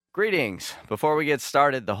Greetings. Before we get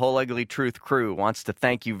started, the Whole Ugly Truth crew wants to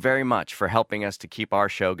thank you very much for helping us to keep our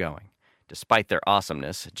show going. Despite their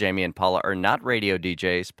awesomeness, Jamie and Paula are not radio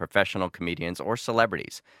DJs, professional comedians, or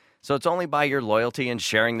celebrities. So it's only by your loyalty and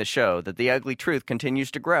sharing the show that the Ugly Truth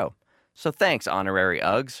continues to grow. So thanks, honorary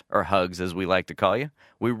Uggs, or Hugs as we like to call you.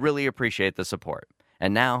 We really appreciate the support.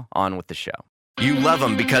 And now, on with the show. You love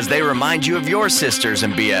them because they remind you of your sisters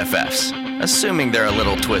and BFFs, assuming they're a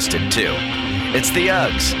little twisted too. It's the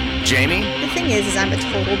Uggs. Jamie? The thing is I'm a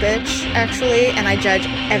total bitch, actually, and I judge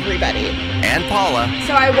everybody. And Paula.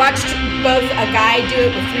 So I watched both a guy do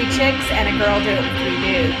it with 3 chicks and a girl do it with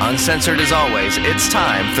 3 dudes. Uncensored as always, it's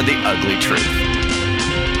time for the Ugly Truth.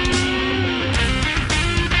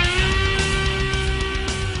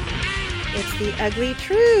 It's the Ugly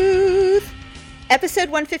Truth. Episode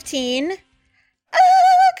 115. Ugh!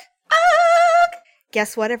 Ugh!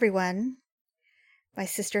 Guess what, everyone? My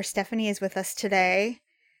sister Stephanie is with us today.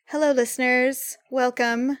 Hello, listeners.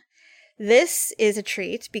 Welcome. This is a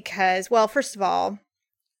treat because, well, first of all,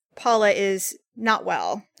 Paula is not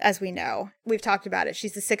well, as we know. We've talked about it.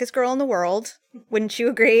 She's the sickest girl in the world. Wouldn't you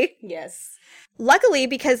agree? Yes. Luckily,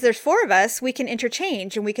 because there's 4 of us, we can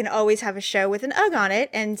interchange and we can always have a show with an Ugg on it.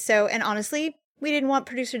 And honestly, we didn't want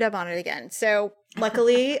Producer Dub on it again. So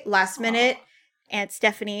luckily, last minute, Aunt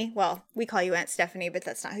Stephanie, well, we call you Aunt Stephanie, but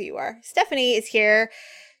that's not who you are. Stephanie is here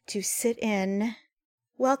to sit in.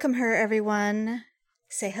 Welcome her, everyone.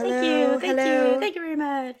 Say hello. Thank you very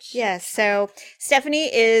much. Yes, so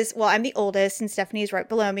Stephanie is, well, I'm the oldest, and Stephanie is right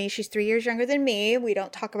below me. She's 3 years younger than me. We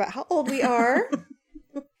don't talk about how old we are.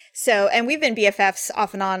 And we've been BFFs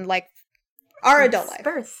off and on, like, our adult life.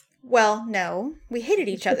 Birth. Well, no, we hated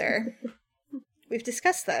each other. We've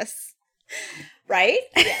discussed this. Right?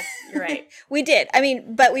 Yes, you're right. We did. I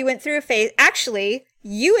mean, but we went through a phase. Actually,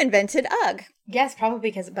 you invented Ugg. Yes,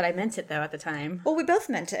 probably but I meant it though at the time. Well, we both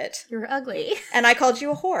meant it. You were ugly. And I called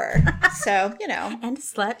you a whore. So, you know. And a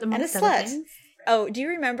slut, amongst and a other slut. things. Oh, do you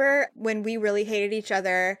remember when we really hated each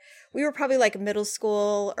other? We were probably like middle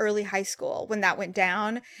school, early high school when that went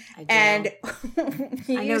down. I do. And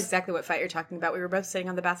I know exactly what fight you're talking about. We were both sitting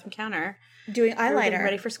on the bathroom counter. Doing eyeliner. We were getting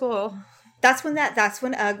ready for school. That's when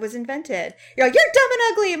Ugg was invented. You're like, you're dumb and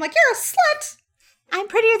ugly. I'm like, you're a slut. I'm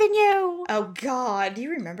prettier than you. Oh, God. Do you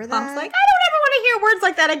remember that? Mom's like, I don't ever want to hear words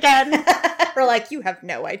like that again. We're like, you have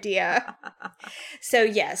no idea. So,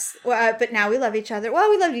 yes. But now we love each other. Well,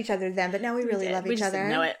 we loved each other then, but now we really love each other. We just didn't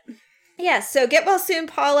know it. Yes. So, get well soon,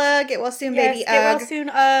 Paula. Get well soon, baby Ugg. Get well soon,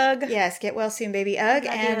 Ugg. Yes. Get well soon, baby Ugg.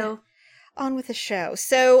 And on with the show.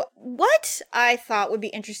 So, what I thought would be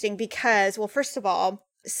interesting because, well, first of all,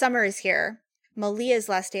 summer is here. Malia's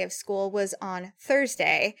last day of school was on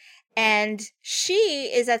Thursday, and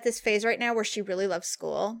she is at this phase right now where she really loves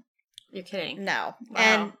school. You're kidding. No. Wow.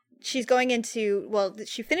 And she's going into, well,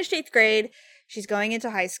 she finished 8th grade. She's going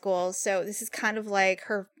into high school. So this is kind of like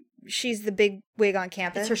she's the big wig on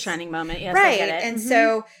campus. It's her shining moment. Yes, right. I get it. And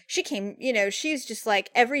so she came, she's just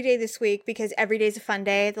like every day this week because every day's a fun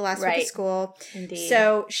day, the last week of school. Indeed.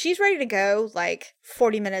 So she's ready to go like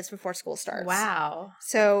 40 minutes before school starts. Wow.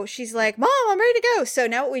 So she's like, Mom, I'm ready to go. So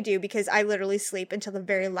now what we do, because I literally sleep until the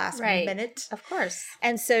very last minute. Of course.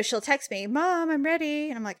 And so she'll text me, Mom, I'm ready.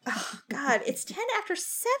 And I'm like, oh, God, it's 10 after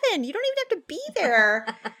 7. You don't even have to be there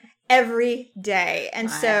every day.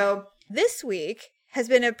 And so this week has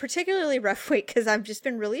been a particularly rough week because I've just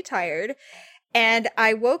been really tired. And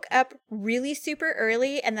I woke up really super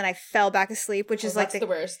early and then I fell back asleep, which is like the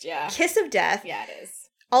worst, yeah. Kiss of death. Yeah, it is.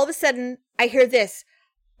 All of a sudden, I hear this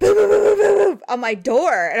boom, boom, boom, boom, boom, boom, on my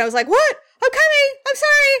door. And I was like, what? I'm coming. I'm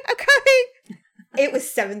sorry. I'm coming. It was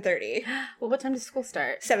 7:30. Well, what time does school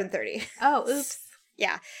start? 7:30. Oh, oops.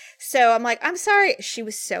 Yeah. So I'm like, I'm sorry. She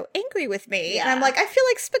was so angry with me. Yeah. And I'm like, I feel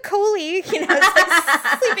like Spicoli, it's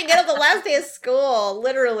like sleeping in on the last day of school.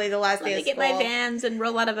 Literally the last day of school. Let me get my Vans and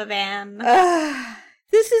roll out of a van.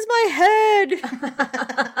 This is my head.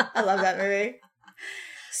 I love that movie.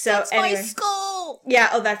 So That's anyway. my school. Yeah.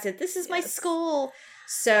 Oh, that's it. This is my school.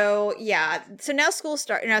 So yeah. So now school's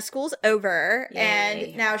over. Yay.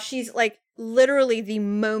 And now she's like, literally the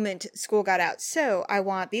moment school got out. So I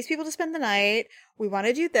want these people to spend the night. We want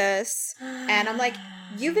to do this. And I'm like,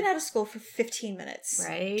 you've been out of school for 15 minutes.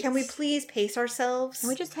 Right. Can we please pace ourselves? Can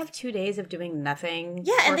we just have 2 days of doing nothing?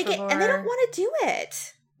 Yeah, and they don't want to do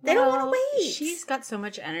it. They don't want to wait. She's got so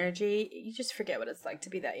much energy. You just forget what it's like to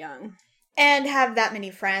be that young. And have that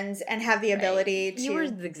many friends and have the ability to... You were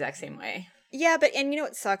the exact same way. Yeah, and you know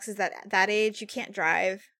what sucks is that at that age, you can't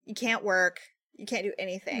drive, you can't work, you can't do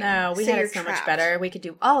anything. No, we had it so much better. We could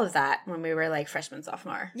do all of that when we were like freshman,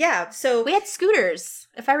 sophomore. Yeah, so... We had scooters.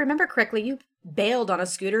 If I remember correctly, you bailed on a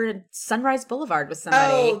scooter in Sunrise Boulevard with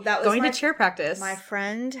somebody. Oh, that was going to cheer practice. My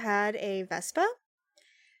friend had a Vespa,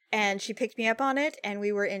 and she picked me up on it, and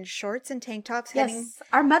we were in shorts and tank tops heading. Yes,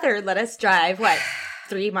 our mother let us drive,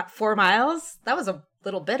 4 miles? That was a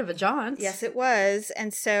little bit of a jaunt. Yes, it was.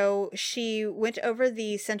 And so she went over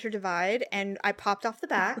the center divide, and I popped off the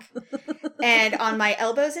back, and on my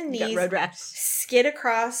elbows and You got knees, road rash. skid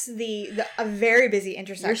across a very busy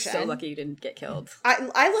intersection. You're so lucky you didn't get killed.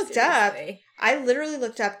 I looked Seriously. up. I literally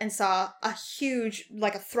looked up and saw a huge,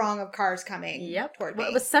 a throng of cars coming toward me.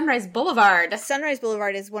 Well, it was Sunrise Boulevard. Sunrise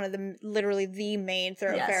Boulevard is one of literally the main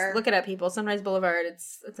thoroughfare. Yes, look it up, people. Sunrise Boulevard.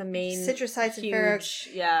 It's a main Citrus Heights and huge, Fair Oak.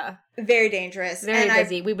 yeah, Very dangerous. very and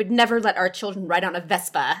busy. We would never let our children ride on a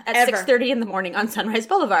Vespa at Ever. 6:30 in the morning on Sunrise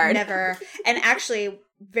Boulevard. Never. And actually,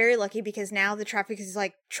 very lucky because now the traffic is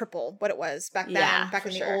triple what it was back then, back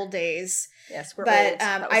in the sure. old days. Yes, we're But old.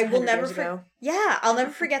 That was I will 100 never years ago. I'll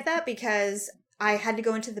never forget that because I had to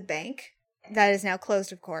go into the bank that is now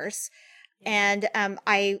closed, of course. And I'm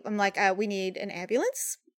like, we need an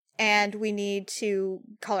ambulance and we need to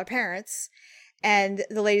call our parents. And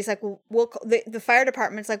the lady's like, well, the fire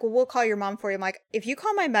department's like, well, we'll call your mom for you. I'm like, if you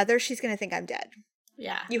call my mother, she's going to think I'm dead.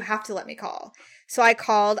 Yeah. You have to let me call. So I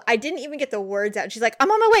called. I didn't even get the words out. She's like, I'm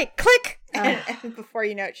on my way. Click. And before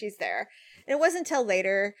you know it, she's there. And it wasn't until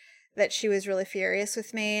later that she was really furious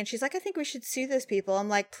with me. And she's like, I think we should sue those people. I'm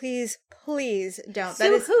like, please don't.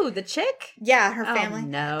 So who? The chick? Yeah, her family.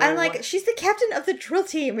 No. I'm like, she's the captain of the drill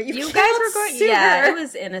team. You You guys cannot were going. sue Yeah, her. it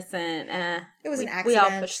was innocent. It was an We all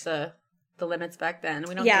accident. pushed the limits back then.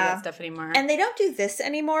 We don't do Yeah. that stuff anymore. And they don't do this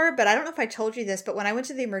anymore, but I don't know if I told you this, but when I went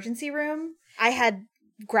to the emergency room, I had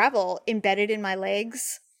gravel embedded in my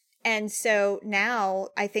legs. And so now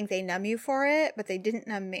I think they numb you for it, but they didn't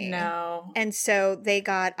numb me. No. And so they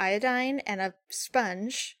got iodine and a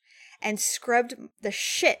sponge and scrubbed the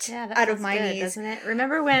shit Yeah, that out of sounds my good, knees. doesn't it?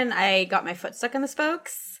 Remember when I got my foot stuck in the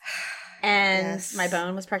spokes? And Yes. my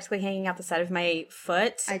bone was practically hanging out the side of my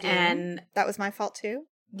foot. I do. And That was my fault too.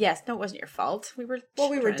 yes, no, it wasn't your fault. We were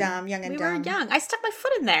children. dumb, young and dumb. We were young. I stuck my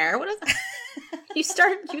foot in there. What is that?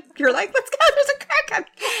 You're like, let's go. There's a crack.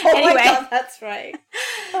 Anyway, my God, that's right.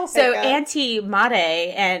 Oh my so God. Auntie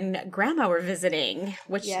Made and Grandma were visiting,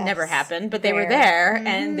 which Yes. never happened, but they were There. there,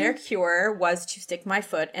 and their cure was to stick my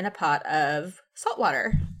foot in a pot of salt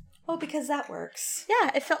water. Oh, because that works.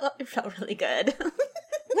 Yeah, it felt really good.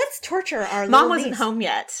 Let's torture our Mom little wasn't niece. home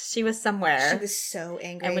yet. She was somewhere. She was so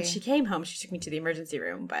angry. and when she came home, she took me to the emergency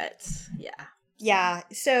room, but yeah. Yeah.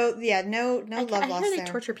 So yeah, no I love lost hear they there.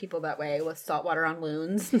 torture people that way with salt water on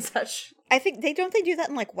wounds and such. I think they do that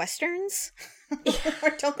in westerns,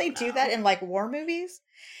 or don't they do that in war movies?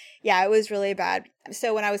 Yeah, it was really bad.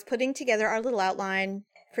 So when I was putting together our little outline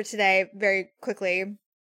for today, very quickly,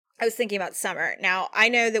 I was thinking about summer. Now I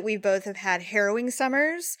know that we both have had harrowing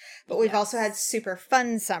summers, but we've also had super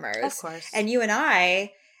fun summers. Of course. And you and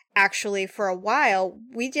I, actually, for a while,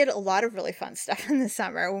 we did a lot of really fun stuff in the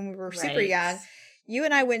summer when we were super Right. young. You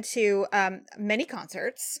and I went to many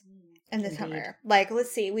concerts in the Indeed. summer.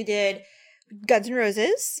 Let's see, we did Guns N'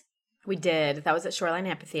 Roses, We did. That was at Shoreline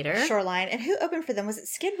Amphitheater. Shoreline, and who opened for them? Was it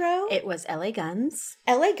Skid Row? It was LA Guns.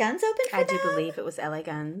 LA Guns opened for I them? do believe it was LA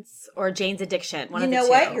Guns. Or Jane's Addiction. One You of the know two.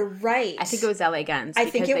 what? You're right. I think it was LA Guns. I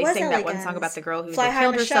think because it they was sang LA that one Guns. song about the girl who Fly either High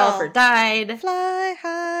killed herself Michelle. or died. Fly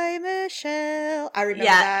High Michelle. I remember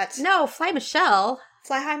that. No, Fly Michelle.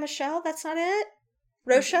 Fly High Michelle? That's not it?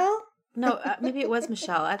 Rochelle? No, maybe it was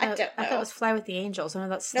Michelle. I thought don't it know. was Fly with the Angels. No,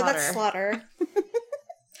 that's No, Slaughter. that's Slaughter.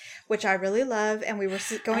 Which I really love, and we were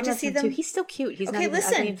going I to love see him them. too. He's still cute. He's not Okay, even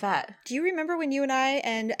listen. ugly and fat. Do you remember when you and I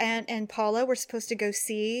and Paula were supposed to go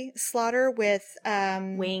see Slaughter with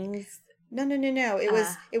Wings. No. It was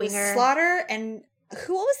Winger. Slaughter and what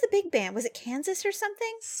was the big band? Was it Kansas or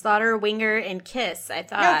something? Slaughter, Winger, and Kiss, I No,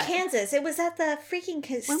 thought. Kansas. It was at the freaking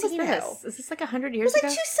casino. When was this? Is this 100 It years was ago?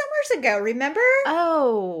 2 summers ago, remember?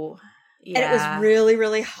 Oh. Yeah. And it was really,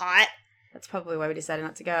 really hot. That's probably why we decided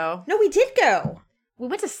not to go. No, we did go. We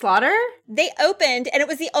went to Slaughter? They opened, and it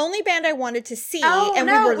was the only band I wanted to see. Oh, and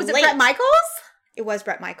no. we were Was late. it Bret Michaels? It was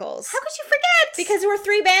Bret Michaels. How could you forget? Because there were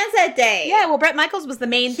 3 bands that day. Yeah, well, Bret Michaels was the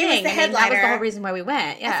main He was thing. the I mean, that was the headliner. whole reason why we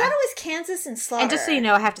went. Yeah. I thought it was Kansas and Slaughter. And just so you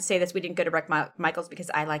know, I have to say this: we didn't go to Bret Michaels because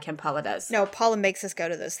I like him. Paula does. No, Paula makes us go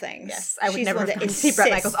to those things. Yes, I would She's never one have that gone to see Bret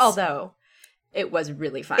Michaels. insists. Although it was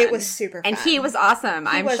really fun. It was super and fun. he was awesome.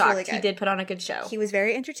 I'm was shocked. really good. He did put on a good show. He was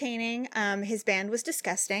very entertaining. His band was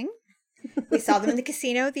disgusting. We saw them in the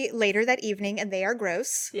casino later that evening, and they are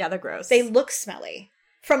gross. Yeah, they're gross. They look smelly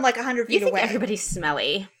from 100 feet you think away. everybody's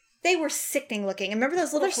smelly? They were sickening looking. And remember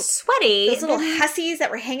those Well, little they're sweaty. those little hussies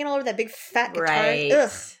that were hanging all over that big fat guitar? Right.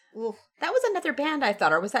 Ugh. Ooh. That was another band, I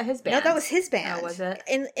thought, or was that his band? No, that was his band. Oh, was it?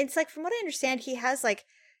 And it's like, from what I understand, he has like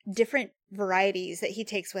different varieties that he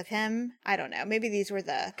takes with him. I don't know. Maybe these were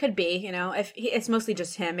the Could be, you know, if it's mostly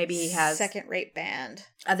just him. Maybe he has second-rate band.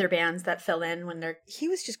 other bands that fill in when they're. He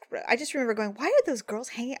was just. I just remember going, "Why are those girls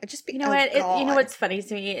hanging out?" Just You know what? You know what's funny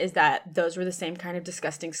to me is that those were the same kind of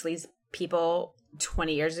disgusting sleaze people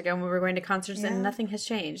 20 years ago when we were going to concerts, and nothing has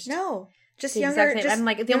changed. No, just The younger. exact same. Just I'm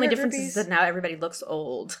like, the only younger difference groupies. is that now everybody looks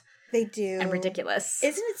old They do. and ridiculous.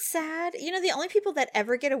 Isn't it sad? You know, the only people that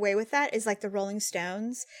ever get away with that is like the Rolling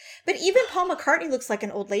Stones. But even Paul McCartney looks like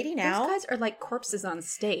an old lady now. Those guys are like corpses on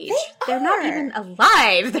stage. They They're not are. even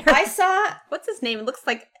alive. They're, I saw what's his name? It looks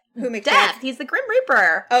like who Mick Death. Jagger. He's the Grim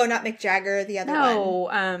Reaper. Oh, not Mick Jagger, the other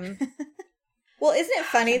one. No, Well, isn't it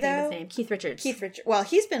funny I think of his though? name. Keith Richards. Keith Richards. Well,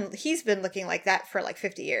 he's been looking like that for like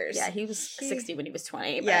 50 years. Yeah, he was 60 when he was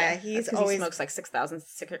 20. But Yeah, that's he's 'cause always- he smokes like 6,000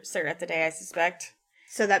 cigarettes a day, I suspect.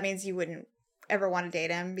 So that means you wouldn't ever want to date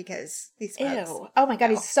him because he smokes. Ew! Oh my god,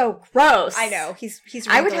 he's so gross. I know he's.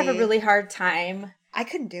 I would have a wrinkly. really hard time I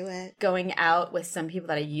couldn't do it. going out with some people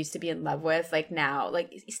that I used to be in love with. Like now,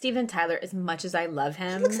 like Steven Tyler. As much as I love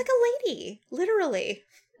him, He looks like a lady, literally.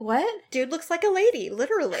 what? Dude looks like a lady,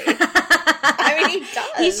 literally. I mean, he does.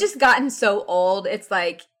 He's just gotten so old. It's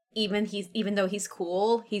like even though he's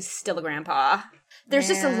cool, he's still a grandpa. There's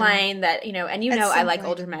just a Man. line that, you know, and you At know I some like point.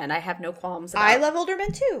 older men. I have no qualms about I love older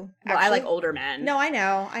men too. Well, I actually. like older men. No, I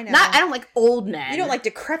know. I don't like old men. You don't like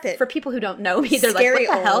decrepit. For people who don't know me, they're like, Scary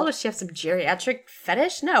what the hell? old. Does she have some geriatric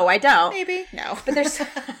fetish? No, I don't. Maybe no. But there's,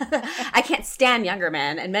 I can't stand younger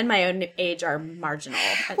men, and men my own age are marginal.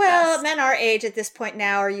 At Well, best. men our age at this point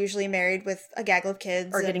now are usually married with a gaggle of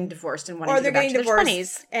kids, or and- getting divorced and wanting or to they're go back getting to their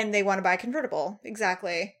divorced 20s. and they want to buy a convertible.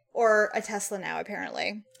 Exactly, or a Tesla now.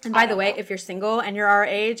 Apparently, And by the way, if you're single and you're our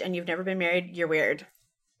age and you've never been married, you're weird.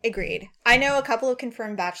 agreed. I know a couple of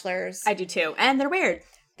confirmed bachelors. I do too, and they're weird.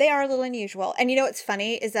 They are a little unusual. And you know what's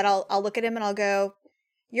funny is that I'll look at him and I'll go,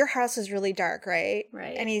 "Your house is really dark, right?"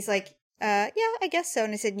 Right. And he's like, "Yeah, I guess so."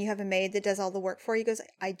 And I said, "And you have a maid that does all the work for you?" He goes,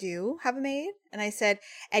 "I do have a maid." And I said,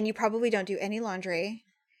 "And you probably don't do any laundry."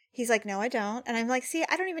 He's like, "No, I don't." And I'm like, "See,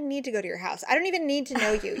 I don't even need to go to your house. I don't even need to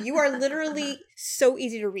know you. You are literally so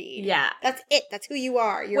easy to read. Yeah. That's it. That's who you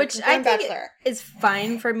are. You're Which a I confirmed think bachelor." is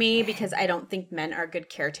fine for me because I don't think men are good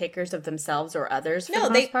caretakers of themselves or others for No,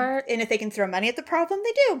 the they most part. and if they can throw money at the problem,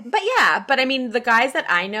 they do. But yeah, but I mean, the guys that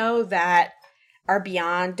I know that are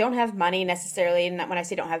beyond don't have money necessarily. And when I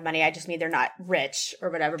say don't have money, I just mean they're not rich or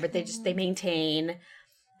whatever. But they maintain,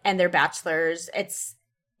 and they're bachelors. It's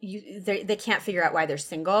they can't figure out why they're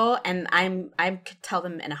single, and I could tell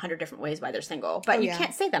them in 100 different ways why they're single. But Oh, you yeah.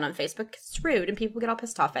 can't say that on Facebook 'cause it's rude, and people get all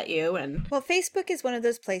pissed off at you. And Well, Facebook is one of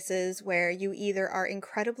those places where you either are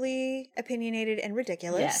incredibly opinionated and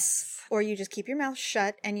ridiculous, Yes. or you just keep your mouth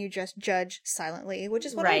shut and you just judge silently, which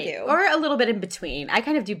is what I do. or a little bit in between. I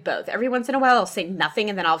kind of do both. Every once in a while, I'll say nothing,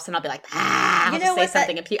 and then all of a sudden, I'll be like, I'll You just know say what, that-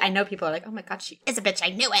 something. And I know people are like, oh my god, she is a bitch. I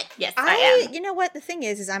knew it. Yes, I am. you know what the thing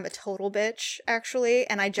is I'm a total bitch actually,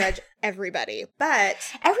 and I judge everybody. But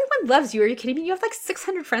Everyone loves you. Are you kidding me? You have like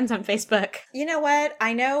 600 friends on Facebook. you know what?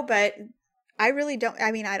 I know, but I really don't.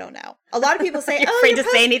 I mean, I don't know. A lot of people say, You're "Oh, afraid you're to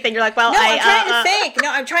say anything. You're like, well, No, I'm trying I to think.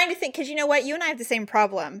 No, I'm trying to think because you know what? You and I have the same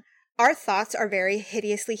problem. Our thoughts are very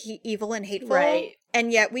hideously evil and hateful. Right.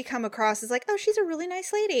 And yet we come across as like, oh, she's a really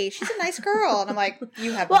nice lady. She's a nice girl. And I'm like,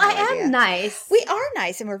 you have Well, no I idea. am nice. We are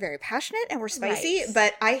nice and we're very passionate and we're spicy, Right.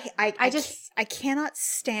 but I I cannot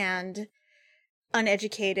stand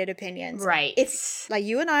uneducated opinions. Right. It's like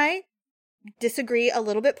you and I disagree a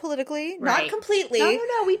little bit politically, not Right. completely.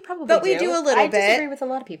 No, we probably But we do a little I bit. disagree with a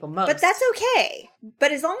lot of people, most. But that's okay.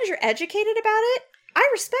 But as long as you're educated about it, I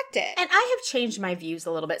respect it. And I have changed my views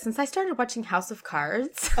a little bit since I started watching House of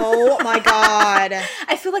Cards. Oh my God.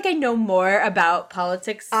 I feel like I know more about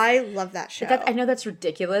politics. I love that show. I know that's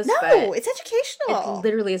ridiculous, no, but it's educational. it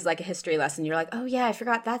literally is like a history lesson. You're like, oh yeah, I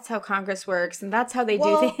forgot that's how Congress works and that's how they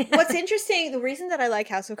well, do things. what's interesting, the reason that I like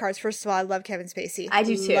House of Cards, first of all, I love Kevin Spacey. I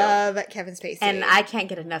do too. Love Kevin Spacey. And I can't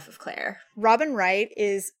get enough of Claire. Robin Wright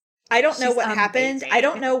is, I don't know She's what happened. amazing. I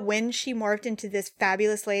don't know when she morphed into this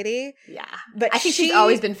fabulous lady. Yeah. But I think she's she-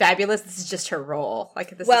 always been fabulous. This is just her role.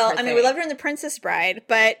 Like this Well, is her I mean, thing. we loved her in The Princess Bride,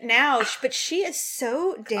 but now, but she is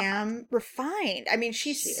so damn refined. I mean,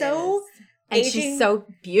 she's She so is. And aging. she's so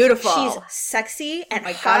beautiful. She's sexy and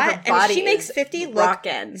my God, hot, her body and she makes is 50 look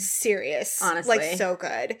rockin'. serious, Honestly. like so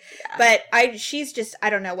good. But she's just, I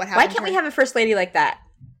don't know what Why happened. can't we have a first lady like that?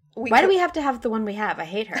 Why could- do we have to have the one we have? I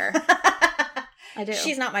hate her. I do.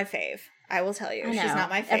 She's not my fave. I will tell you, I know. she's not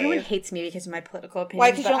my fave. Everyone hates me because of my political opinions.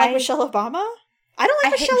 Why? Because you but don't like Michelle Obama? I don't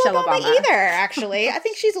like I hate Michelle Michelle Obama Obama. either, actually. I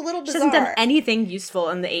think she's a little She bizarre. hasn't done anything useful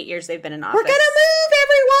in the 8 years they've been in office. We're gonna move,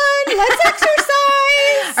 everyone! Let's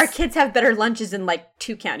exercise! Our kids have better lunches in like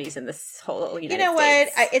 2 counties in this whole United States. You know what?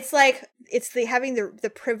 It's like, it's the having the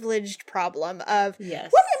privileged problem of,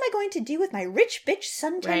 Yes. what am I going to do with my rich bitch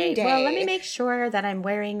suntan Right. day? Well, let me make sure that I'm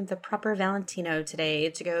wearing the proper Valentino today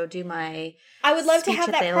to go do my I would love to speech have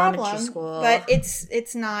at that the elementary problem, school. but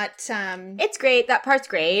it's not. It's great. That part's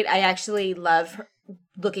great. I actually love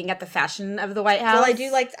looking at the fashion of the White House. Well,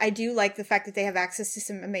 I do like the fact that they have access to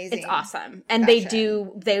some amazing. It's awesome. And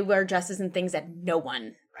fashion. they wear dresses and things that no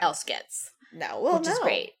one else gets. No, well, which is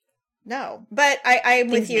great. No, but I'm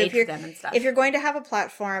Things with you. made If you're for them and stuff. if you're going to have a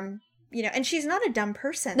platform, you know, and she's not a dumb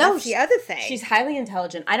person. No, That's the other thing. She's highly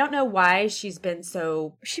intelligent. I don't know why she's been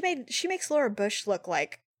so she makes Laura Bush look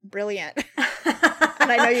like brilliant.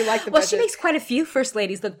 And I know you like the well, Bushes. she makes quite a few first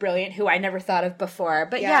ladies look brilliant who I never thought of before.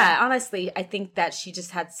 But Yeah. yeah, honestly, I think that she just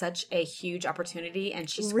had such a huge opportunity and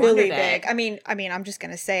she really squandered big. it. I mean, I'm just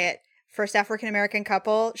gonna say it. First African American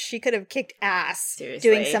couple, she could have kicked ass Seriously.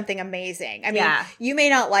 doing something amazing. I mean, Yeah. you may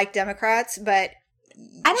not like Democrats, but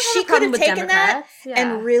I don't she have a could problem have with taken that Democrats. Yeah.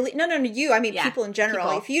 and really no you. I mean, Yeah, people in general.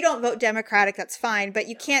 people. If you don't vote Democratic, that's fine, but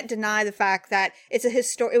you can't deny the fact that it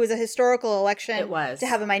was a historical election. It was. to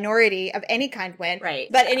have a minority of any kind win. Right.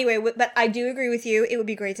 But anyway, but I do agree with you. It would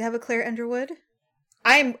be great to have a Claire Underwood.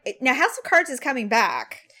 Now House of Cards is coming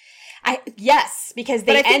back, Yes, because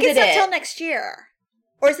they but I think ended it's it. until next year,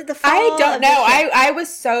 or is it the fall? I don't of know. this year? I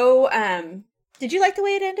was so Did you like the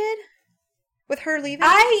way it ended with her leaving?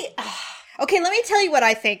 Okay, let me tell you what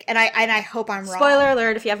I think, and I hope I'm wrong. spoiler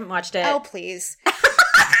alert if you haven't watched it. Oh, please.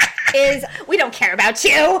 Is we don't care about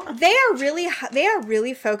you. they are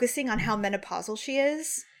really focusing on how menopausal she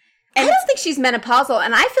is. I don't think she's menopausal,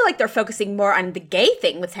 and I feel like they're focusing more on the gay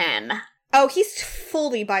thing with him. Oh, he's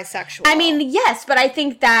fully bisexual. I mean, yes, but I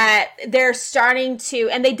think that they're starting to,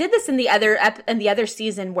 and they did this in the other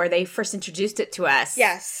season where they first introduced it to us.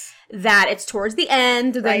 yes. That it's towards the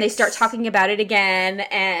end, then they Right. start talking about it again,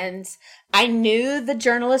 and I knew the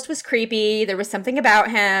journalist was creepy. There was something about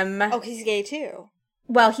him. Oh, he's gay too.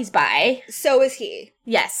 Well, he's bi. So is he.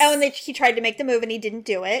 Yes. Oh, and he tried to make the move and he didn't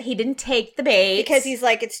do it he didn't take the bait because he's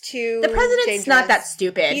like, it's too. the president's dangerous. not that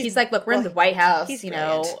stupid. He's- He's like, look, we're in well, the White House. he's You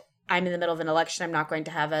know, brilliant. I'm in the middle of an election. I'm not going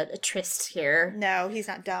to have a tryst here. No, he's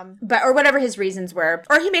not dumb. But or whatever his reasons were,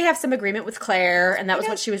 or he may have some agreement with Claire, and that was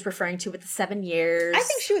know- what she was referring to with the 7 years. I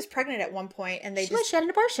think she was pregnant at one point, and they she was. just She had an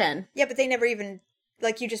abortion. yeah, but they never even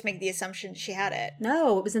like you just make the assumption she had it.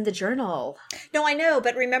 No, it was in the journal. No, I know,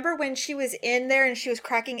 but remember when she was in there and she was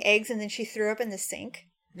cracking eggs and then she threw up in the sink?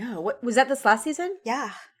 No, what was that? This last season?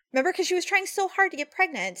 Yeah. Remember, because she was trying so hard to get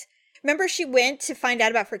pregnant. Remember, she went to find out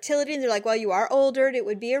about fertility, and they're like, "Well, you are older; it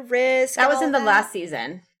would be a risk." That and was all in the that. last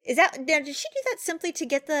season. Is that now? Did she do that simply to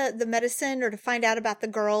get the medicine, or to find out about the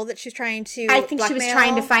girl that she's trying to? I think she was blackmail?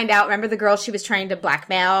 trying to find out. Remember the girl she was trying to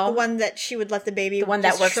blackmail? the one that she would let the baby, The one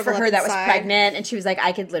that just worked for shrivel her up that was inside. pregnant, and she was like,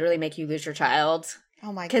 "I could literally make you lose your child."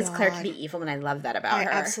 Oh my god! Because Claire can be evil, and I love that about I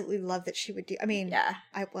her. absolutely love that she would do. I mean, Yeah.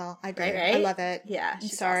 I do. Right, I right? love it. Yeah, I'm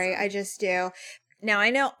she's sorry, awesome. I just do. Now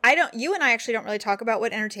I know I don't. You and I actually don't really talk about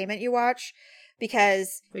what entertainment you watch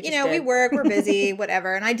because We you just know we did. work, we're busy,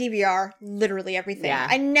 whatever, and I DVR literally everything. Yeah.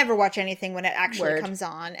 I never watch anything when it actually Word. comes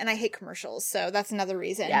on, and I hate commercials, so that's another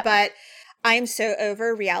reason. Yep. But I'm so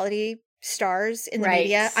over reality stars in the Right.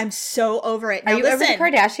 media. I'm so over it. Are Now, you over the listen,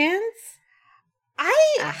 Kardashians?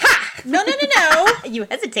 Aha! no. You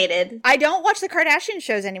hesitated. I don't watch the Kardashian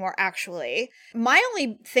shows anymore, actually. My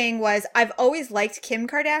only thing was I've always liked Kim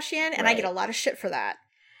Kardashian, and I Right. get a lot of shit for that.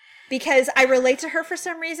 Because I relate to her for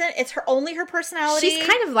some reason. It's only her personality. She's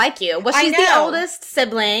kind of like you. Well, I she's the know. oldest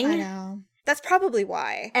sibling. I know. That's probably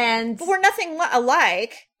why. And But we're nothing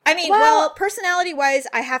alike. I mean, Well- personality-wise,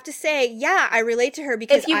 I have to say, yeah, I relate to her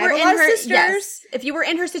because if you I were have a in lot of her sisters. yes, if you were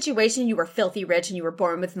in her situation, you were filthy rich and you were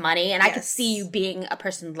born with money, and I could Yes. see you being a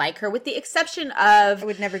person like her, with the exception of I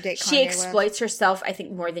would never date she Kanye West. exploits herself. I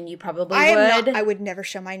think more than you probably I am would. not, I would never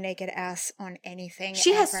show my naked ass on anything.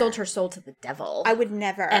 She has ever. sold her soul to the devil, I would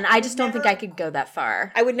never. and I just don't think I could go that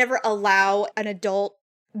far. I would never allow an adult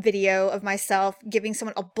video of myself giving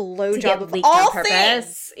someone a To blowjob get of leaked all on purpose,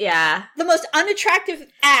 things. yeah. The most unattractive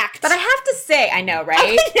act. But I have to say, I know,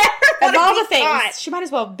 right? never Of wanna all be the things, caught. she might as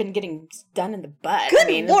well have been getting done in the butt. Good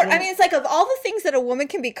Lord. I mean, it's like of all the things that a woman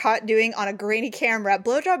can be caught doing on a grainy camera,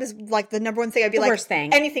 blowjob is like the number one thing. I'd be The like, worst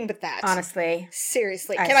thing. anything but that. honestly.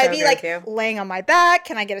 Seriously. I Can so I be agree like with you. laying on my back?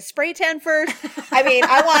 Can I get a spray tan first? I mean,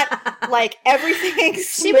 I want like everything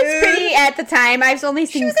She was pretty at the time. I've only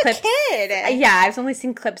seen She was a clips. kid. Yeah, I've only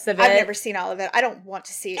seen clips of it. I've never seen all of it. I don't want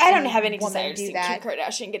to see. I don't have any woman desire to do see that. Kim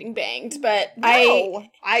Kardashian getting banged, but No,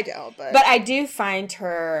 I don't. But I do find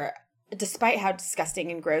her, despite how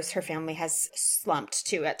disgusting and gross her family has slumped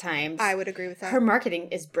to at times, I would agree with that. her marketing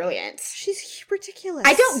is brilliant. She's ridiculous.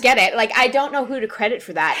 I don't get it. Like, I don't know who to credit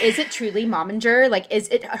for that. Is it truly Mominger? Like, is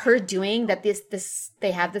it her doing that?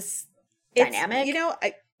 They have this dynamic. You know,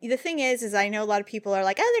 the thing is I know a lot of people are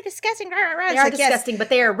like, oh, they're disgusting. Rah, rah, rah. They It's are like, yes, disgusting, but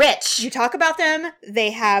they are rich. you talk about them. They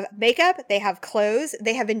have makeup. They have clothes.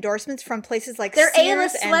 They have endorsements from places like They're Sears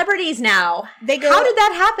A-list and celebrities now. They go. How did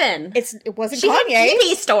that happen? It wasn't She had Kanye. an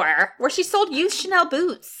eBay store where she sold used Chanel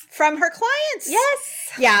boots. From her clients. Yes.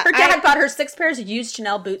 Yeah. Her dad bought her 6 pairs of used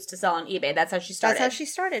Chanel boots to sell on eBay. That's how she started. That's how she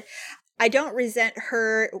started. I don't resent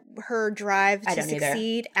her drive to I don't either.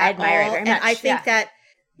 succeed I at admire it all. very And much, I think yeah.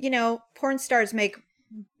 that, porn stars make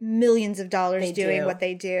millions of dollars They doing do. what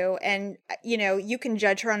they do. And, you can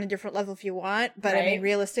judge her on a different level if you want. But I Right. mean,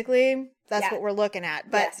 realistically, that's Yeah. what we're looking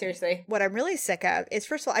at. But Yeah, seriously. what I'm really sick of is,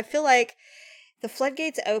 first of all, I feel like the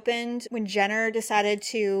floodgates opened when Jenner decided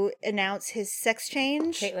to announce his sex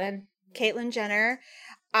change. Caitlyn Jenner.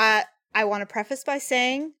 I want to preface by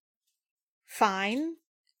saying, fine.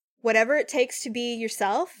 Whatever it takes to be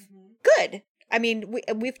yourself, good. I mean,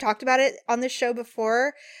 we've talked about it on this show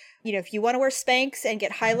before. If you want to wear Spanx and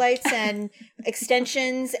get highlights and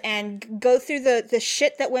extensions and go through the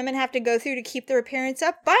shit that women have to go through to keep their appearance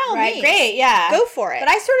up, by all means. Great, yeah. Go for it. But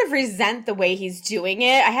I sort of resent the way he's doing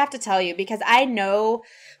it. I have to tell you, because I know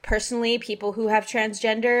personally people who have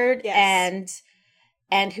transgendered Yes.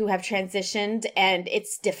 and who have transitioned, and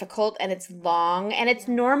it's difficult and it's long, and it's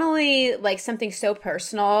normally like something so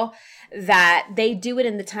personal that they do it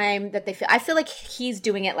in the time that they feel. I feel like he's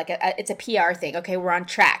doing it like it's a PR thing. Okay, we're on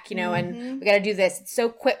track, and we got to do this. It's so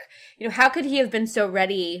quick. How could he have been so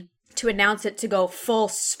ready to announce it to go full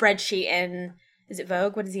spreadsheet in, is it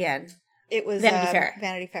Vogue? What is he in? It was Vanity Fair.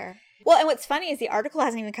 Vanity Fair. Well, and what's funny is the article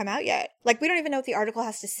hasn't even come out yet. Like, we don't even know what the article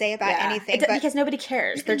has to say about anything. But Because nobody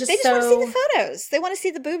cares. They're just they just want to see the photos. They want to see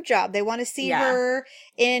the boob job. They want to see her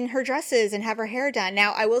in her dresses and have her hair done.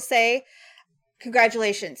 Now, I will say,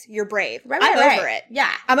 congratulations. You're brave. I'm over it.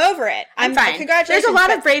 Yeah. I'm over it. I'm fine. Congratulations. There's a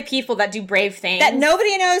lot of brave people that do brave things. that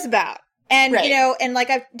nobody knows about. And, Right. and like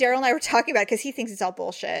Daryl and I were talking about it because he thinks it's all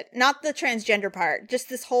bullshit. Not the transgender part, just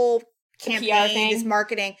this whole campaign, thing. this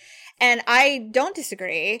marketing. And I don't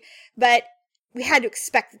disagree, but we had to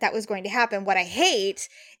expect that was going to happen. What I hate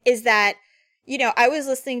is that, I was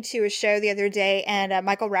listening to a show the other day and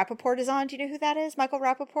Michael Rappaport is on. Do you know who that is? Michael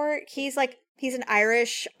Rappaport? He's an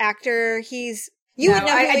Irish actor. You would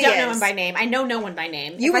know who I he don't is. know him by name. I know no one by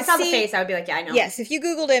name. You If I would saw the see- face, I would be like, yeah, I know. Yes, if you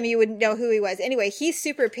Googled him, you would know who he was. Anyway, he's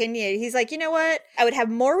super opinionated. He's like, you know what? I would have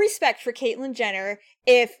more respect for Caitlyn Jenner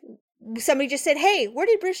if somebody just said, hey, where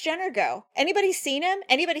did Bruce Jenner go? Anybody seen him?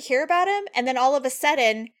 Anybody hear about him? And then all of a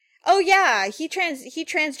sudden, oh yeah, he's a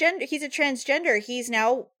transgender. He's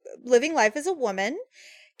now living life as a woman.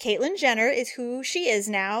 Caitlyn Jenner is who she is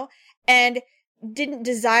now, and didn't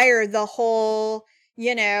desire the whole,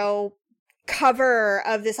 cover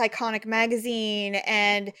of this iconic magazine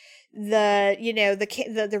and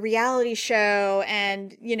the reality show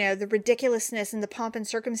and the ridiculousness and the pomp and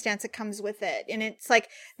circumstance that comes with it. And it's like,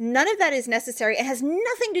 none of that is necessary. It has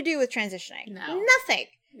nothing to do with transitioning. No. Nothing.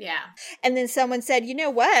 Yeah. And then someone said, you know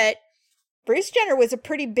what? Bruce Jenner was a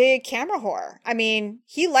pretty big camera whore. I mean,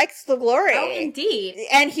 he likes the glory. Oh, indeed.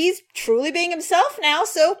 And he's truly being himself now,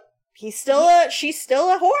 so she's still a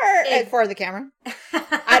whore for the camera.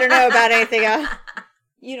 I don't know about anything else.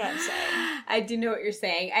 You know what I'm saying. I do know what you're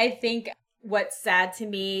saying. I think what's sad to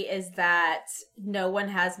me is that no one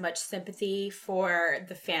has much sympathy for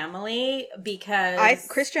the family because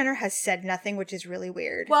Kris Jenner has said nothing, which is really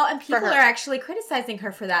weird. Well, and people her. are actually criticizing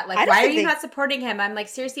her for that. Like, I don't why are think you they- not supporting him? I'm like,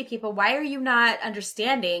 seriously, people, why are you not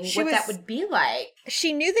understanding what that would be like?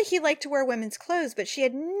 She knew that he liked to wear women's clothes, but she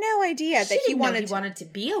had no idea that he wanted to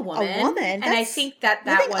be a woman. a woman. And I That's think that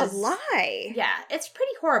living was a lie. Yeah, it's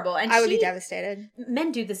pretty horrible. And I would be devastated.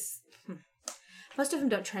 Men do this. Most of them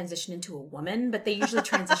don't transition into a woman, but they usually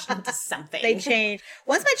transition into something. They change.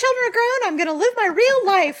 Once my children are grown, I'm going to live my real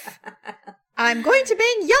life. I'm going to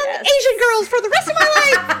bang young Asian girls for the rest of my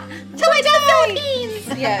life till I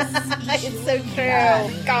die. Yes, it's so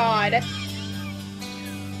true. God.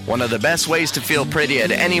 One of the best ways to feel pretty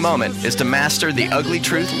at any moment is to master the Ugly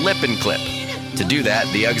Truth Lip and Clip. To do that,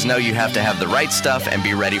 the Uggs know you have to have the right stuff and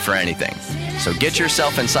be ready for anything. So get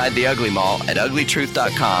yourself inside the Ugly Mall at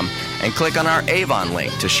uglytruth.com and click on our Avon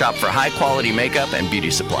link to shop for high-quality makeup and beauty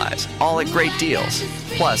supplies, all at great deals.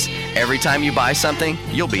 Plus, every time you buy something,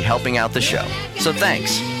 you'll be helping out the show. So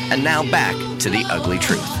thanks. And now back to the Ugly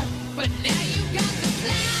Truth.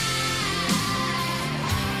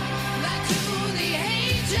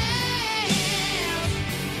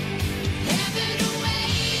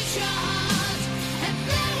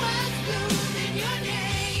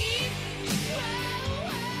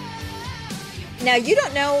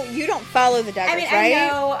 Now, you don't follow the Duggars, I mean, right? I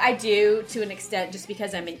know I do to an extent just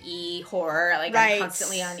because I'm an E whore. Like, Right. I'm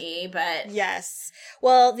constantly on E, but... Yes.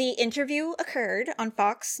 Well, the interview occurred on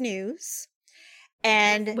Fox News.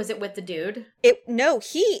 And Was it with the dude? no,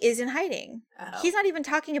 he is in hiding. Oh. He's not even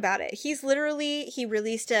talking about it. He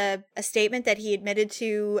released a statement that he admitted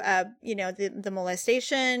to, the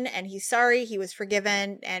molestation, and he's sorry, he was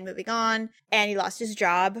forgiven and moving on. And he lost his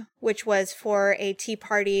job, which was for a Tea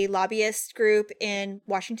Party lobbyist group in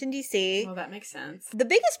Washington, D.C. Well, that makes sense. The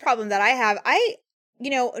biggest problem that I have,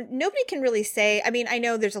 nobody can really say, I mean, I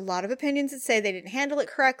know there's a lot of opinions that say they didn't handle it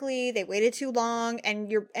correctly, they waited too long,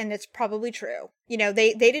 and it's probably true.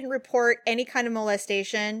 They didn't report any kind of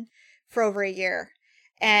molestation for over a year,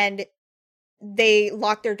 and they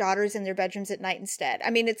locked their daughters in their bedrooms at night instead. I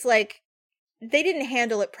mean, it's like, they didn't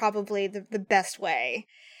handle it probably the best way.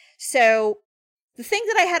 So the thing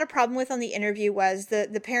that I had a problem with on the interview was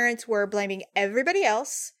the parents were blaming everybody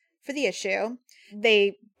else for the issue.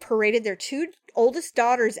 They paraded their two oldest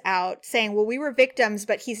daughters out saying, well, we were victims,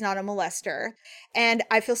 but he's not a molester. And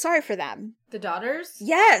I feel sorry for them. The daughters?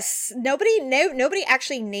 Yes. Nobody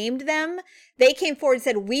actually named them. They came forward and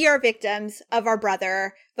said, we are victims of our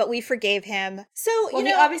brother, but we forgave him. So,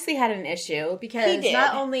 he obviously had an issue because did.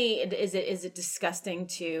 not only is it disgusting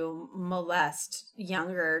to molest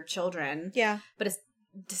younger children, yeah, but it's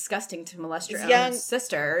disgusting to molest your Young- own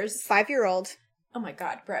sisters. 5-year-old. Oh my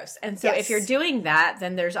God, gross. And so Yes. if you're doing that,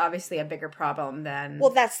 then there's obviously a bigger problem than... Well,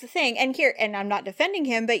 that's the thing. And I'm not defending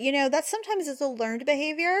him, but that sometimes is a learned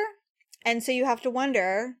behavior. And so you have to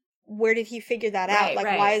wonder, where did he figure that out? Right, Like,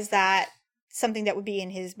 right. why is that something that would be in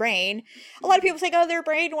his brain? A lot of people say, oh, they're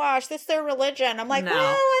brainwashed. That's their religion. I'm like, No.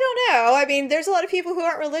 well, I don't know. I mean, there's a lot of people who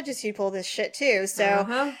aren't religious who pull this shit too. So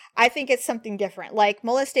Uh-huh. I think it's something different. Like,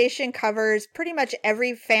 molestation covers pretty much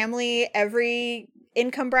every family, every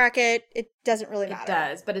income bracket. It doesn't really It matter.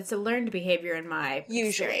 does, but it's a learned behavior in my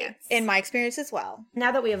Usually. experience. In my experience as well.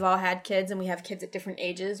 Now that we have all had kids and we have kids at different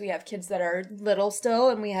ages, we have kids that are little still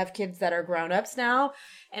and we have kids that are grown-ups now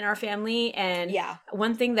in our family. And Yeah.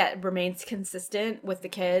 one thing that remains consistent with the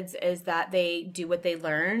kids is that they do what they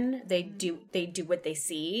learn. They do what they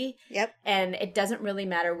see. Yep. And it doesn't really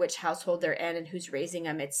matter which household they're in and who's raising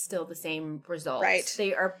them. It's still the same result. Right.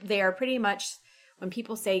 They are pretty much, when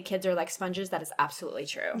people say kids are like sponges, that is absolutely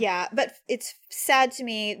true. Yeah, but it's sad to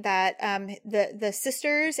me that the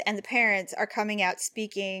sisters and the parents are coming out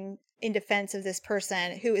speaking in defense of this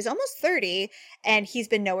person who is almost 30 and he's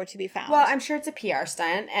been nowhere to be found. Well, I'm sure it's a PR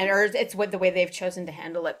stunt, or it's the way they've chosen to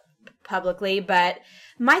handle it publicly. But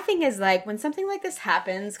my thing is, like, when something like this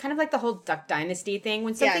happens, kind of like the whole Duck Dynasty thing,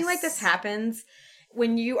 when something Yes. like this happens,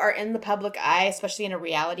 when you are in the public eye, especially in a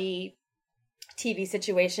reality TV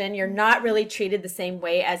situation, you're not really treated the same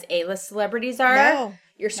way as A-list celebrities are. No,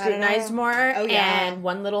 You're not at scrutinized all. more. Oh, yeah. And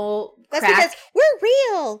one little that's crack. because we're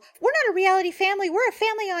real. We're not a reality family. We're a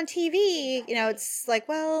family on TV. It's like,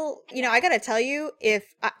 well, I got to tell you, if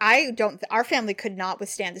I don't, our family could not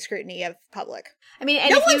withstand the scrutiny of public. I mean,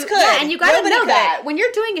 and No if one's you, could. Yeah, and you got to Nobody know could. that when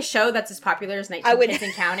you're doing a show that's as popular as 19 I would- Kids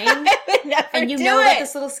and Counting, I would never and you do know it. about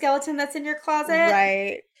this little skeleton that's in your closet,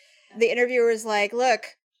 Right. The interviewer is like, look,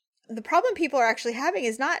 the problem people are actually having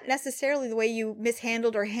is not necessarily the way you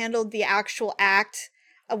mishandled or handled the actual act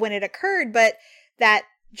when it occurred, but that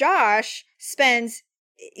Josh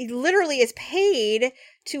he literally is paid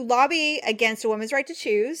to lobby against a woman's right to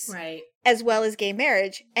choose, Right. as well as gay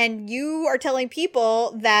marriage. And you are telling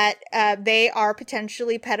people that they are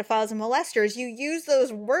potentially pedophiles and molesters. You use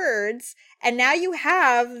those words, and now you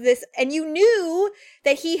have this, and you knew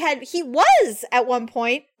that he was at one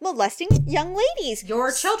point molesting young ladies.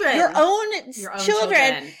 Your children. Your own Your own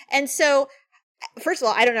children. And so, first of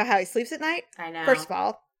all, I don't know how he sleeps at night. I know. First of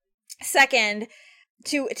all. Second,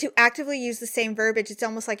 to actively use the same verbiage, it's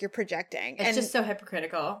almost like you're projecting. It's just so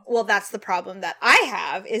hypocritical. Well, that's the problem that I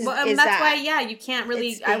have is Well, that's why, you can't really.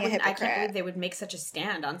 It's being a I can't hypocrite. believe they would make such a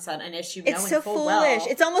stand on an issue. It's knowing so full foolish. well.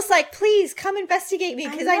 It's almost like, please come investigate me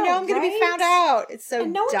because I know I'm going to be right? found out. It's so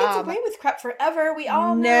and no one dumb. gets away with crap forever. We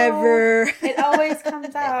all know. Never. It always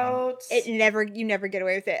comes out. You never get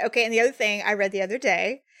away with it. Okay, and the other thing I read the other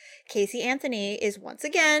day, Casey Anthony is once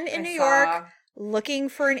again in New York looking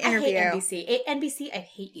for an interview. I hate NBC. NBC, I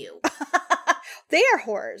hate you. They are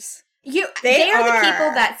whores. They are the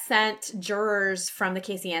people that sent jurors from the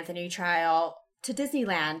Casey Anthony trial to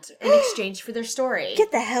Disneyland in exchange for their story.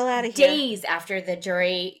 Get the hell out of here. Days after the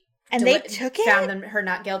jury And they took it? found her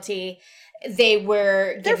not guilty, they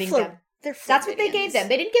were They're giving them. That's what they gave them.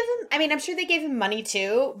 They didn't give them. I mean, I'm sure they gave them money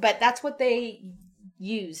too, but that's what they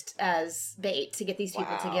used as bait to get these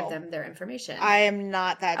people to give them their information. I am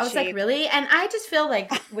not that I was cheap. like, really? And I just feel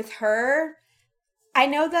like with her, I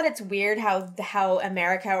know that it's weird how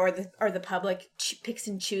America or the public picks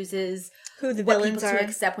and chooses Who the what villains people are. to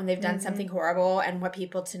accept when they've done something horrible and what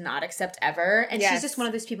people to not accept ever. And Yes. she's just one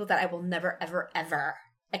of those people that I will never, ever, ever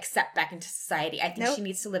accept back into society. I think Nope. she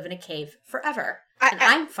needs to live in a cave forever. I-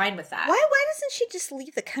 I'm fine with that. Why doesn't she just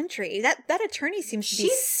leave the country? That attorney seems to be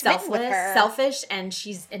She's smitten with her. selfish, and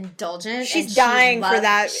she's indulgent. She's and dying for loves-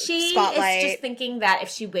 that She spotlight. is just thinking that if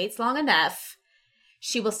she waits long enough,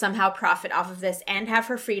 she will somehow profit off of this and have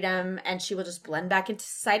her freedom, and she will just blend back into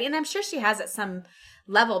society. And I'm sure she has at some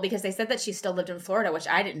level, because they said that she still lived in Florida, which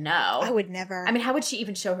I didn't know. I would never. I mean, how would she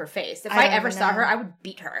even show her face? If I I don't ever even saw know. her, I would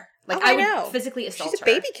beat her. Like, Oh, I I would know. physically assault her. She's a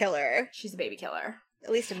baby killer. She's a baby killer. At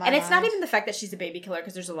least in my And it's not mind. even the fact that she's a baby killer,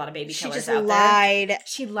 because there's a lot of baby She killers just out lied. there.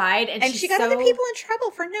 She lied, and And she's she got so, other people in trouble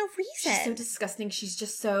for no reason. She's so disgusting. She's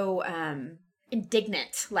just so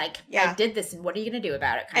indignant. Like, Yeah. I did this, and what are you going to do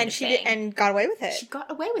about it? Kind and of she thing. did, and got away with it. She got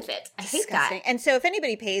away with it. I hate Disgusting. that. And so if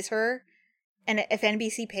anybody pays her, and if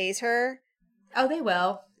NBC pays her, Oh, they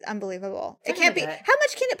will. unbelievable. It's It can't be. not good. How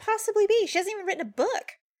much can it possibly be? She hasn't even written a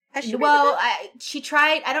book. Has she? Well, written she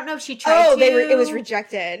tried. I don't know if she a book? tried. Oh, to. it was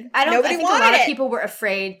rejected. I don't. Nobody I think wanted a lot it. of people were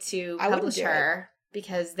afraid to I wouldn't publish do her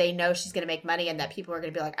because they know she's going to make money, and that people are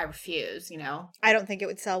going to be like, "I refuse." You know. I don't think it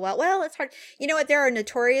would sell well. Well, it's hard. You know what? There are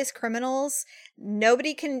notorious criminals.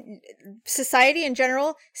 Nobody can. Society in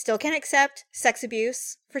general still can't accept sex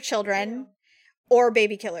abuse for children or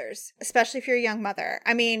baby killers, especially if you're a young mother.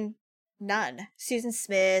 I mean, none. Susan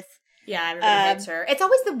Smith. Yeah, everybody hates her. It's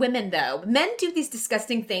always the women, though. Men do these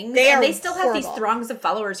disgusting things, They and are they still have these horrible. throngs of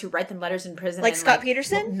followers who write them letters in prison, Like and, Scott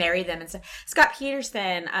Peterson? marry them and stuff. Scott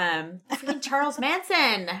Peterson, freaking Charles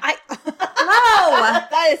Manson. Hello.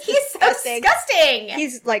 That is He's disgusting. so disgusting.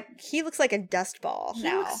 He's like he looks like a dust ball He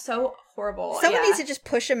now. looks so horrible. Someone yeah. needs to just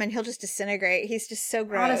push him and he'll just disintegrate. He's just so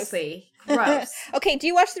gross. Honestly, gross. Okay, do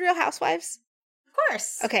you watch The Real Housewives? Of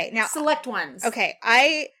course. Okay, now Select ones. okay,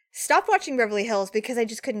 I stopped watching Beverly Hills because I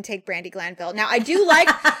just couldn't take Brandi Glanville. Now I do like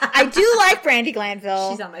Brandi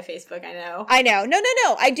Glanville. She's on my Facebook, I know. I know.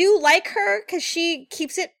 No. I do like her because she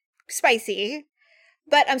keeps it spicy.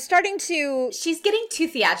 But I'm starting to. She's getting too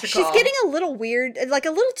theatrical. She's getting a little weird, like a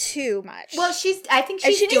little too much. Well, I think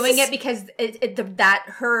And she's she needs doing to it because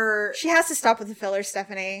her. she has to stop with the fillers,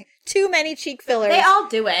 Stephanie. Too many cheek fillers. They all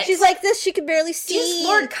do it. She's like this. She can barely see. Jesus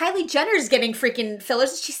Lord, Kylie Jenner's getting freaking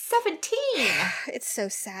fillers. She's 17. It's so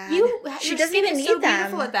sad. She She doesn't even need so them.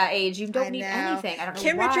 beautiful at that age. You don't I need know. anything. I don't know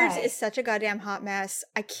Kim why. Richards is such a goddamn hot mess.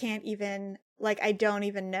 I can't even. Like, I don't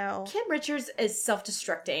even know. Kim Richards is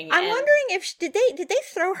self-destructing. I'm and- wondering if did they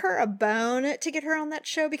throw her a bone to get her on that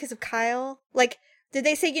show because of Kyle? Like, did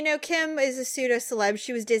they say, Kim is a pseudo celeb?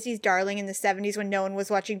 She was Disney's darling in the 70s when no one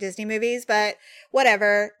was watching Disney movies, but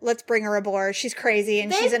whatever. Let's bring her aboard. She's crazy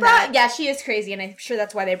and she's a nut. Yeah, she is crazy, and I'm sure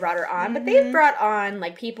that's why they brought her on. But they've brought on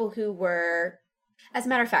like people who were, as a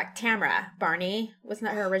matter of fact, Tamra Barney, wasn't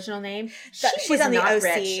that her original name? She's was on the not OC.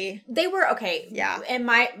 rich. They were okay. Yeah. And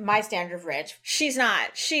my standard of rich, She's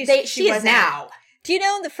not. She she is wasn't. now. Do you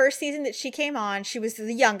know in the first season that she came on, she was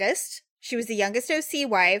the youngest. She was the youngest OC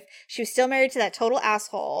wife. She was still married to that total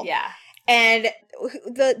asshole. Yeah. And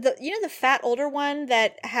the fat older one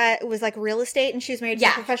that was like real estate and she was married to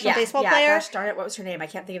a professional baseball player. Gosh darn it, what was her name? I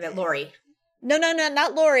can't think of it. Lori. No,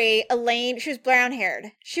 not Lori. Elaine. She was brown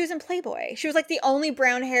haired. She was in Playboy. She was like the only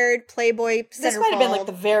brown haired Playboy centerfold. This might have been like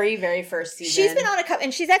the very, very first season. She's been on a couple,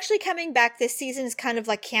 and she's actually coming back this season as kind of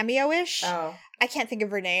like cameo-ish. Oh. I can't think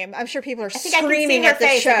of her name. I'm sure people are I think I screaming can see her at this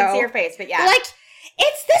face. show. I can see her face, but yeah. They're like,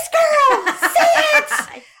 it's this girl!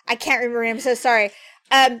 Say it! I can't remember her name. I'm so sorry.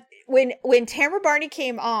 When Tamra Barney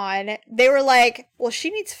came on, they were like, well, she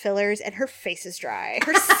needs fillers and her face is dry.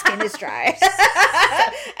 Her skin is dry.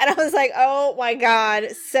 And I was like, oh my God,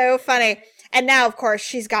 so funny. And now, of course,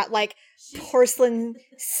 she's got like porcelain.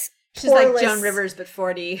 She's like poreless- Joan Rivers, but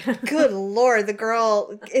 40. Good Lord, the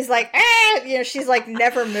girl is like, she's like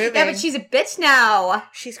never moving. Yeah, but she's a bitch now.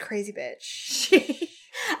 She's crazy bitch.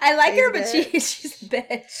 I like her, but Crazy she's a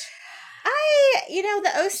bitch.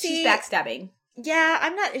 The OC. She's backstabbing. Yeah,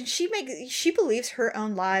 I'm not. She believes her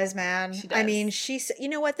own lies, man. She does. I mean, you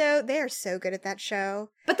know what though? They are so good at that show.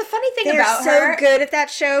 But the funny thing They're about so her, good at that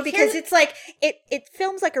show because Here's- it's like it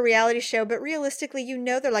films like a reality show, but realistically,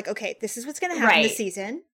 they're like, okay, this is what's going to happen this Right.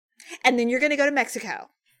 season, and then you're going to go to Mexico.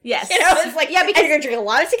 yes, It's like, yeah, and because you're going to drink a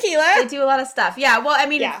lot of tequila. they do a lot of stuff. Yeah, well, I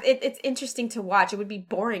mean, Yeah. it's interesting to watch. It would be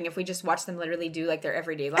boring if we just watched them literally do like their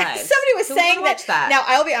everyday lives. Somebody was Who would saying wanna watch that. Now,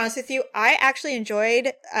 I'll be honest with you. I actually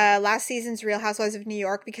enjoyed last season's Real Housewives of New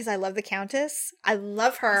York because I love the Countess. I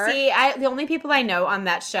love her. See, the only people I know on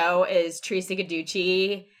that show is Teresa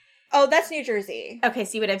Gaducci. Oh, that's New Jersey. Okay,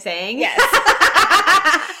 see what I'm saying? Yes.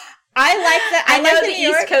 I like that. I know like the New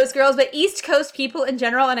York. East Coast girls, but East Coast people in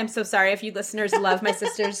general, and I'm so sorry if you listeners love my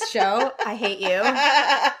sister's show. I hate you.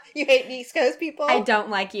 You hate East Coast people? I don't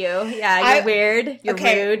like you. Yeah, you're weird. You're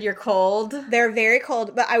rude. You're cold. They're very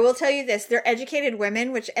cold, but I will tell you this: they're educated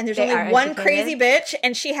women, and there's They only are one educated. crazy bitch,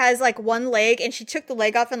 and she has like one leg, and she took the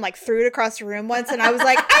leg off and like threw it across the room once, and I was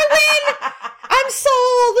like, I win! I'm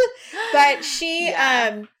sold. But she,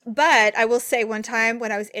 but I will say, one time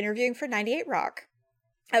when I was interviewing for 98 Rock,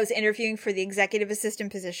 I was interviewing for the executive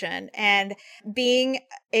assistant position, and being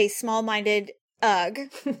a small-minded ugh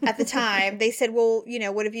at the time, they said, well,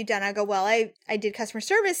 what have you done? I go, well, I did customer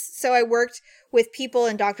service. So I worked with people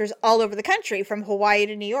and doctors all over the country from Hawaii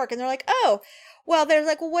to New York. And they're like, oh, well, they're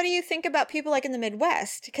like, well, what do you think about people like in the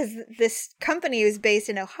Midwest? Because this company was based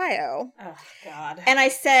in Ohio. Oh, God. And I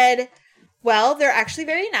said, well, they're actually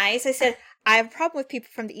very nice. I said, I have a problem with people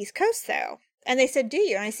from the East Coast, though. And they said, do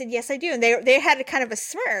you? And I said, yes, I do. And they had a kind of a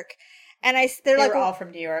smirk. And they're They like, were all well,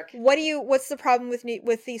 from New York. what's the problem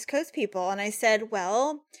with East Coast people? And I said,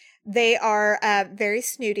 well, they are very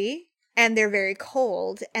snooty, and they're very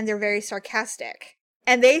cold, and they're very sarcastic.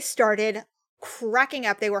 And they started cracking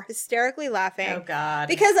up. They were hysterically laughing. Oh, God.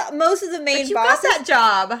 Because most of the main But you bosses, got that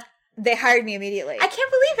job. they hired me immediately. I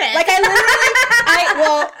can't believe it. Like,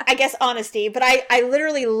 I guess honesty, but I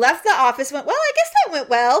literally left the office, went, well, I guess that went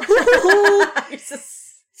well. You're so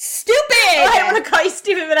Stupid! I don't want to call you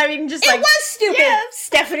stupid, but I mean, just It was stupid, yes.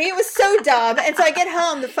 Stephanie. It was so dumb. And so I get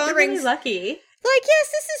home, the phone You're rings. really lucky. Like,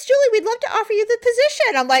 yes, this is Julie. We'd love to offer you the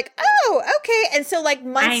position. I'm like, oh, okay. And so like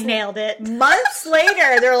I nailed it. months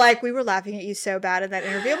later, they're like, we were laughing at you so bad in that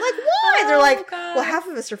interview. I'm like, why? They're like, God. well, half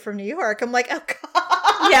of us are from New York. I'm like, oh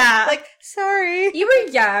God. Yeah. Like, sorry. You were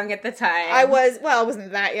young at the time. I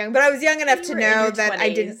wasn't that young, but I was young enough You to were in know your that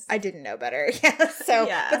 20s. I didn't know better. Yeah. So,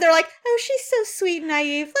 Yeah. but they're like, oh, she's so sweet and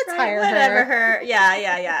naive. Let's hire Whatever her.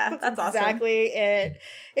 Yeah. That's awesome. Exactly it.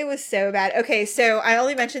 It was so bad. Okay, so I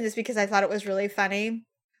only mentioned this because I thought it was really funny.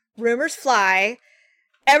 Rumors fly.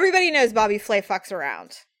 Everybody knows Bobby Flay fucks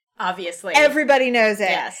around. Obviously. Everybody knows it.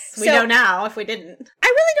 Yes. We So, know now if we didn't. I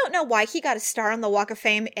really don't know why he got a star on the Walk of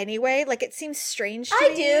Fame anyway. Like, it seems strange to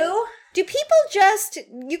me. Do people just,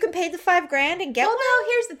 you can pay the $5,000 and get Well, one? no,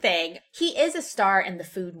 here's the thing. He is a star in the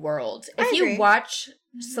food world. I If you agree. watch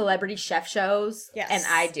celebrity chef shows, Yes. and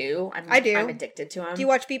I do. I do. I'm addicted to him. Do you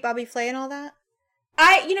watch Beat Bobby Flay and all that?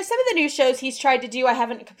 Some of the new shows he's tried to do, I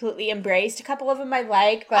haven't completely embraced. A couple of them I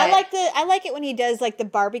like, but I like it when he does like the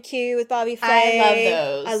barbecue with Bobby Flay. I love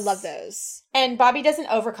those. I love those. And Bobby doesn't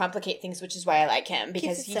overcomplicate things, which is why I like him,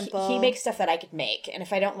 because Keeps it simple. he makes stuff that I could make, and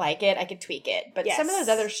if I don't like it, I could tweak it. But some of Yes. those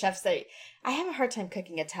other chefs that I have a hard time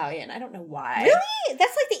cooking Italian. I don't know why. Really?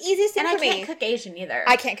 That's like the easiest thing And I for me. can't cook Asian either.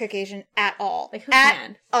 I can't cook Asian at all. Like, who at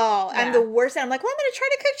can? all. I'm Yeah. the worst. I'm like, well, I'm going to try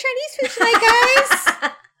to cook Chinese food tonight,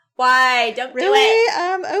 guys. Why? Don't do it.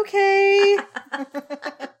 Really? Okay.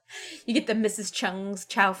 You get the Mrs. Chung's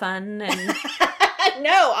chow fun and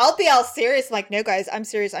No, I'll be all serious. I'm like, no, guys, I'm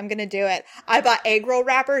serious. I'm going to do it. I bought egg roll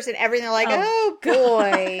wrappers and everything. They're like, Oh, oh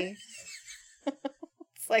boy.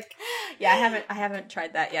 It's like, yeah, I haven't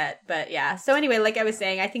tried that yet, but yeah. So anyway, like I was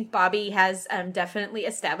saying, I think Bobby has definitely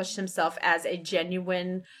established himself as a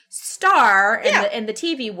genuine star in the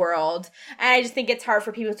TV world, and I just think it's hard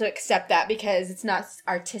for people to accept that because it's not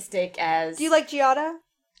artistic as. do you like Giada?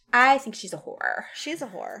 I think she's a whore, She's a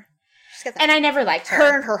whore. She's got that. and I never liked her.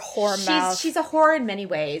 Her and her whore mouth. She's a whore in many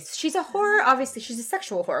ways. She's a whore, obviously. She's a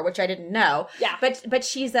sexual whore, which I didn't know. Yeah. But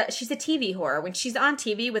she's a TV whore. When she's on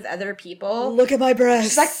TV with other people, Look at my breasts.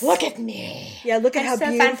 she's like, look at me. Yeah, look at I'm how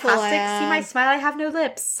so beautiful I fantastic. am. See my smile? I have no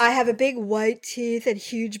lips. I have a big white teeth and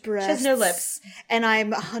huge breasts. no lips. And I'm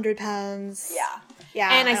 100 pounds. Yeah. Yeah.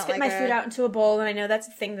 And I don't spit like my her. food out into a bowl, and I know that's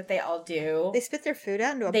a thing that they all do. They spit their food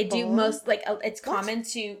out into a They bowl? do most, like, it's common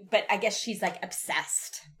to, but I guess she's, like,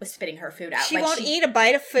 obsessed with spitting her food out. She like, won't eat a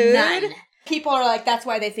bite of food? None. People are like, that's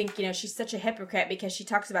why they think, she's such a hypocrite because she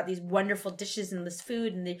talks about these wonderful dishes and this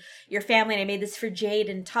food and your family, and I made this for Jade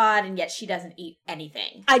and Todd, and yet she doesn't eat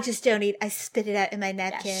anything. I just don't eat. I spit it out in my Yeah,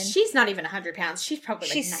 napkin. she's not even 100 pounds. She's probably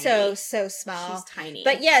like She's 90. so small. She's tiny.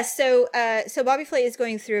 But yeah, so Bobby Flay is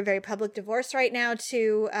going through a very public divorce right now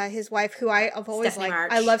to his wife, who I've always Stephanie liked.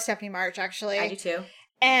 March. I love Stephanie March, actually. I do too.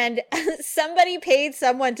 And somebody paid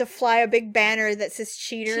someone to fly a big banner that says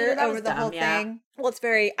cheater Cheater, that over was the dumb, whole yeah. thing. Well,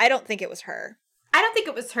 I don't think it was her. I don't think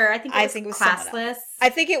it was her. I think it was someone classless. else. I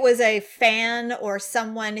think it was a fan or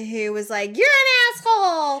someone who was like, "You're an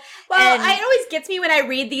asshole." Well, And it always gets me when I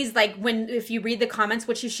read these, like, if you read the comments,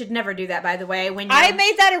 which you should never do that, by the way. When I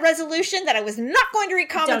made that a resolution that I was not going to read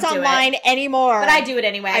comments Don't do online anymore. But I do it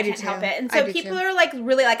anyway. I do can't too. help it. And I so do people too. are like,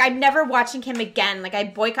 really like, I'm never watching him again. Like, I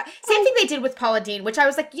boycott. Same thing they did with Paula Dean, which I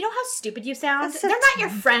was like, you know how stupid you sound? That's so They're not your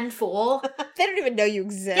friend, fool. They don't even know you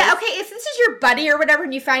exist. Yeah, okay, if this is your buddy or whatever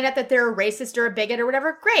and you find out that they're a racist or a bigot or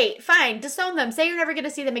whatever, great, fine, disown them. Say you're never going to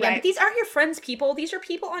see them again. Right. But these aren't your friends, people. These are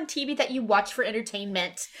people on TV that you watch for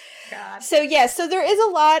entertainment. God. So yes, so there is a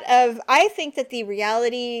lot of, I think that the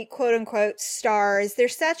reality quote unquote stars, they're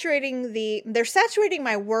saturating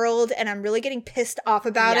my world, and I'm really getting pissed off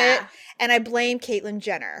about Yeah. it. And I blame Caitlyn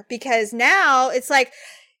Jenner, because now it's like,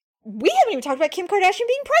 we haven't even talked about Kim Kardashian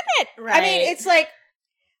being pregnant. I mean, Right. it's like,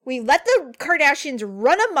 we let the Kardashians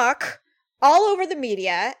run amok all over the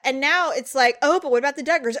media, and now it's like, oh, but what about the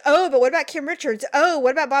Duggars? Oh, but what about Kim Richards? Oh,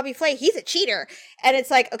 what about Bobby Flay? He's a cheater. And it's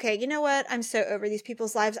like, okay, you know what? I'm so over these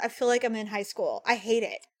people's lives. I feel like I'm in high school. I hate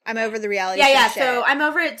it. I'm over the reality show shit. So I'm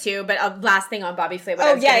over it too. But last thing on Bobby Flay, what Oh,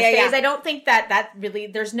 I was yeah, going to yeah, say yeah. is I don't think that really,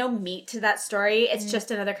 there's no meat to that story. It's just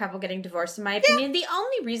another couple getting divorced, in my opinion. The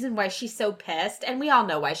only reason why she's so pissed, and we all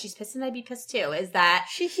know why she's pissed, and I'd be pissed too, is that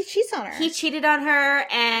He cheats on her. he cheated on her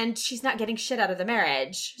and she's not getting shit out of the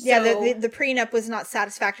marriage. yeah, So- the prenup was not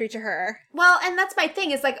satisfactory to her. Well, and that's my thing.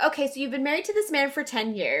 Is like, okay, so you've been married to this man for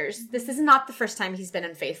 10 years. This is not the first time he's been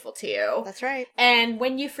unfaithful to you. That's right. And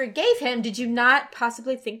when you forgave him, did you not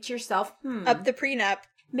possibly think to yourself, Up the prenup.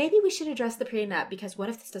 maybe we should address the prenup, because what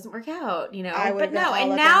if this doesn't work out, you know? I would've But been no, all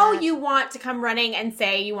and up in now that. you want to come running and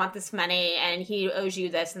say you want this money and he owes you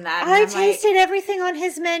this and that. And I I'm like, tasted everything on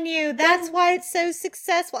his menu. That's why it's so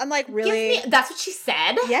successful. I'm like, give really? me, that's what she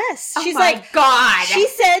said? Yes. Oh She's my like, God. she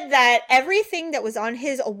said that everything that was on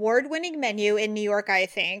his award-winning menu in New York, I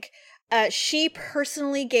think, she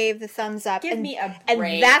personally gave the thumbs up. Give me a And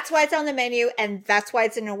break. that's why it's on the menu, and that's why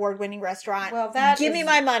it's an award-winning restaurant. Well, that Give me is-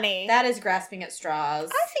 my money. That is grasping at straws.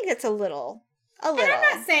 I think that's a little. And I'm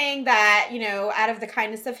not saying that, you know, out of the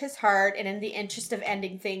kindness of his heart and in the interest of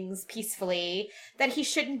ending things peacefully, that he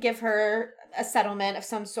shouldn't give her a settlement of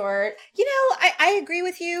some sort. You know, I agree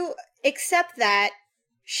with you, except that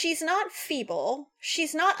she's not feeble.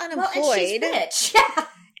 She's not unemployed. Well, and she's rich. Yeah.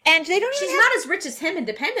 And they don't She's even have... not as rich as him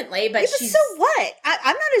independently, but Yeah, but she's... so what?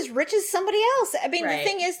 I'm not as rich as somebody else. I mean, Right. the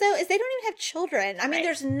thing is, though, is they don't even have children. I mean, Right.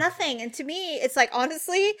 there's nothing. And to me, it's like,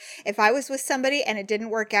 honestly, if I was with somebody and it didn't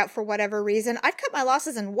work out for whatever reason, I'd cut my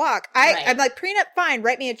losses and walk. Right. I'm like, prenup, fine,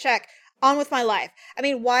 write me a check, on with my life. I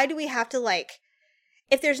mean, why do we have to, like,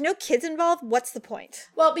 if there's no kids involved, what's the point?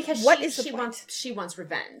 Well, because What is the she point? wants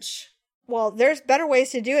revenge. Well, there's better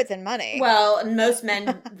ways to do it than money. Well, and most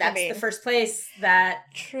men, that's mean, the first place that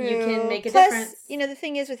True. you can make a Plus, difference. you know, the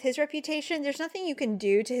thing is with his reputation, there's nothing you can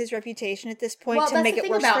do to his reputation at this point Well, to that's make the it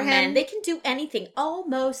thing worse about for him. men. They can do anything,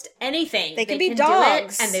 almost anything. They can be do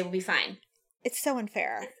dogs. it, and they will be fine. It's so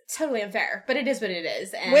unfair. Totally unfair, but it is what it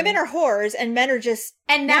is. And Women are whores, and men are just.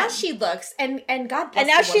 and now men. she looks, and God bless And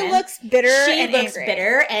now the she woman. looks bitter. She and looks angry.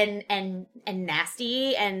 bitter and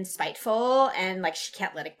nasty and spiteful, and like she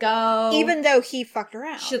can't let it go. even though he fucked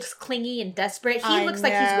around. she looks clingy and desperate. He I looks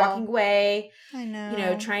like he's know. walking away. I know. You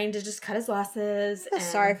know, trying to just cut his losses. I feel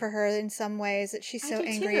sorry for her in some ways that she's I so do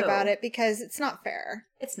angry too. about it because it's not fair.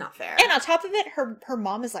 It's not fair. And on top of it, her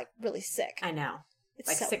mom is like really sick. I know, It's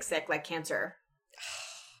like so, sick, like cancer.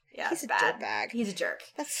 Yeah, He's it's a bad. dirtbag. He's a jerk.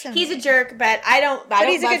 That's so. He's a mean. jerk, but I don't. But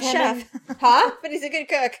he's a love good him chef, and- huh? But he's a good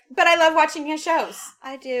cook. But I love watching his shows.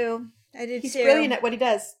 I do. I did He's too. brilliant at what he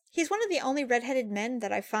does. He's one of the only redheaded men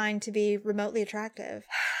that I find to be remotely attractive.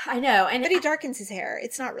 I know, and But he darkens his hair.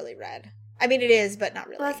 It's not really red. I mean, it is, but not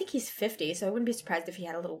really. well, I think he's 50, so I wouldn't be surprised if he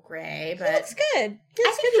had a little gray. But he looks good. He I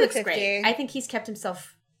looks think good he for looks 50. great. I think he's kept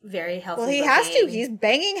himself very healthy. Well, he has to. looking. He's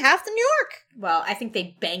banging half the New York. Well, I think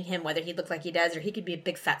they bang him whether he look like he does or he could be a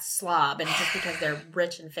big fat slob, and just because they're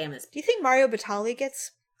rich and famous. Do you think Mario Batali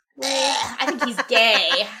gets laid? I think he's gay.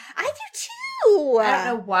 I do too. I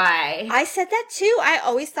don't know why. I said that too. I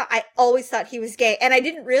always thought he was gay, and I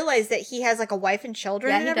didn't realize that he has like a wife and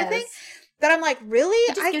children Yeah, and he everything. does. But I'm like, really?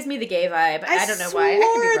 It just gives me the gay vibe. I don't know why. I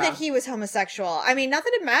swore could be wrong. that he was homosexual. I mean, not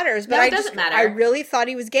that it matters, but No, it I doesn't matter. I really thought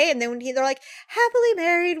he was gay, and then when they're like happily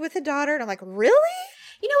married with a daughter, and I'm like, really?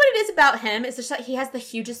 You know what it is about him? It's just that he has the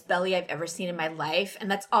hugest belly I've ever seen in my life, and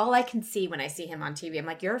that's all I can see when I see him on TV. I'm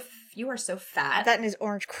like, you are so fat. That and his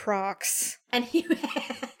orange Crocs and he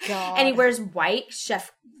God. and he wears white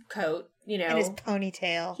chef coat. You know, and his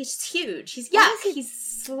ponytail. he's huge. He's Why yuck. is he-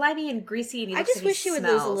 He's slimy and greasy, and he I looks just like wish he would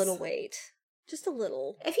lose a little weight. Just a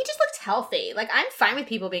little. If he just looked healthy. Like, I'm fine with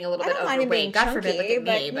people being a little I bit don't mind him being overweight. God chunky, forbid, look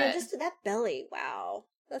at me, you but know, just that belly. Wow.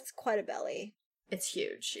 That's quite a belly. it's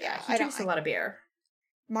huge. Yeah, Yeah, I he drinks don't- a lot of beer.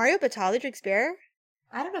 Mario Batali drinks beer?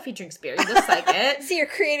 I don't know if he drinks beer. He looks like it. See, you're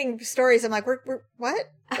creating stories. I'm like, we're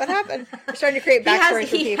what? What happened? We're starting to create backstories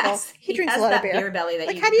for people. He drinks a lot of that beer. belly that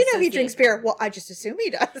Like, how do you know he drinks associate. beer? Well, I just assume he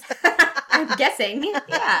does. I'm guessing.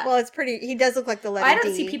 Yeah. Well, it's pretty. He does look like the letter I don't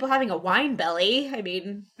D. see people having a wine belly. I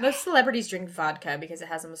mean, most celebrities drink vodka because it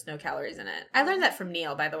has almost no calories in it. I learned that from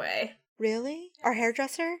Neil, by the way. Really? Our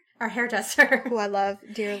hairdresser, Our hairdresser. who I love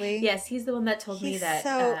dearly. Yes, he's the one that told me He's that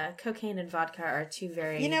so- cocaine and vodka are two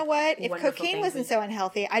very. You know what? If wonderful cocaine things wasn't that so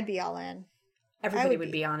unhealthy, I'd be all in. everybody I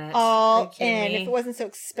would be on it. Are you All kidding in. me? If it wasn't so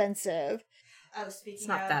expensive. Oh, speaking It's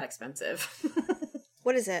not that expensive.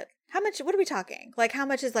 What is it? How much? What are we talking? Like, how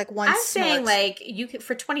much is like one? I'm saying snort? like you could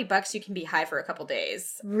for $20 you can be high for a couple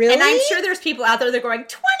days. Really? And I'm sure there's people out there that are going $20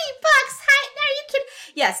 high. Are you kidding?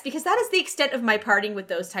 Yes, because that is the extent of my partying with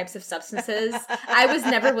those types of substances. I was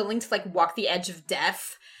never willing to like walk the edge of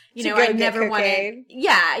death. You To know, go I get never wanted. cocaine.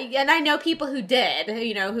 Yeah, and I know people who did.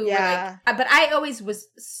 You know, who Yeah. were like, but I always was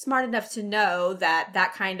smart enough to know that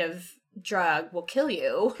that kind of drug will kill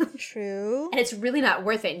you. True. And it's really not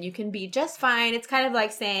worth it. And you can be just fine. It's kind of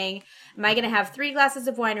like saying, am I going to have 3 glasses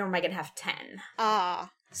of wine or am I going to have 10?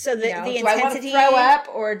 Ah. So the You know, the do I want to intensity. throw up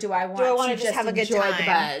or do I want, wanna to just have a good enjoy time? the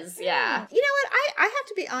buzz? Yeah. You know what? I have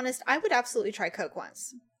to be honest. I would absolutely try Coke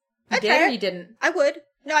once. You I'd did try or it. you didn't? I would.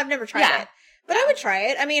 No, I've never tried Yeah. it, but I would try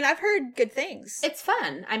it. I mean, I've heard good things. It's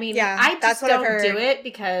fun. I mean, Yeah, I that's just what I've don't do heard. it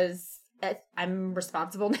because I'm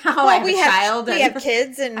responsible now. well, I have we a child. we and have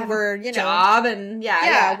kids, and I have we're a job and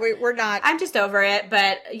yeah, we're not. I'm just over it.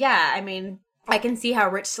 But yeah, I mean, I can see how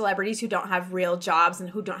rich celebrities who don't have real jobs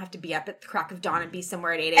and who don't have to be up at the crack of dawn and be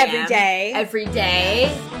somewhere at 8 a.m. Every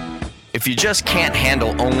day. If you just can't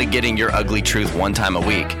handle only getting your ugly truth one time a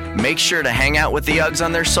week, make sure to hang out with the Uggs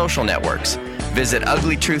on their social networks. Visit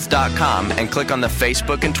uglytruth.com and click on the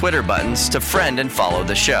Facebook and Twitter buttons to friend and follow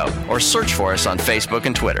the show, or search for us on Facebook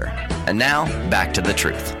and Twitter. And now, back to the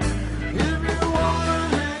truth. If you wanna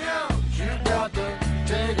hang out, you got to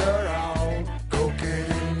take her out.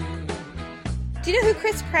 Cocaine. Do you know who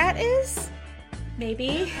Chris Pratt is?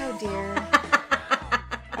 Maybe. Oh dear.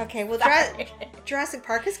 Okay, well, Sorry. Jurassic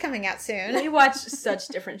Park is coming out soon. We watch such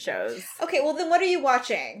different shows. Okay, well then, what are you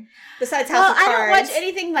watching besides House Well, of I Cards? don't watch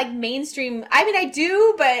anything like mainstream. I mean, I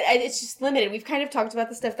do, but it's just limited. We've kind of talked about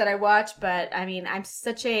the stuff that I watch, but I mean, I'm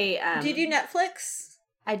such a. Do you do Netflix?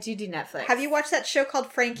 I do Netflix. Have you watched that show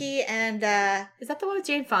called Frankie and? Is that the one with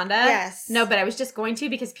Jane Fonda? Yes. No, but I was just going to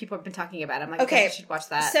because people have been talking about it. I'm like, Okay, okay, I should watch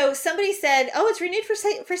that. So somebody said, "Oh, it's renewed for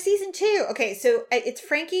season 2." Okay, so it's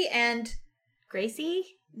Frankie and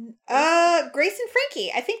Gracie? Grace and Frankie.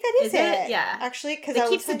 I think that Is it? Yeah. actually, because They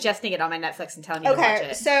keep suggesting it on my Netflix and telling me to watch Okay,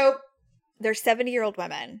 it. so they're 70-year-old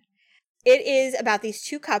women. It is about these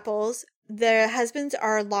two couples. The husbands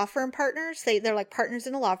are law firm partners. They're like partners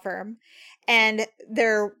in a law firm, and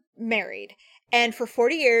they're married. And for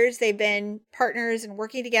 40 years, they've been partners and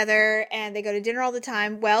working together, and they go to dinner all the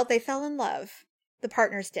time. Well, they fell in love. The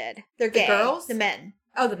partners did. They're The gay. girls? The men.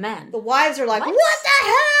 Oh, the men. The wives are like, What? what the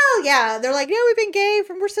hell? Yeah, they're like, no, we've been gay.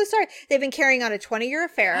 We're so sorry. They've been carrying on a 20-year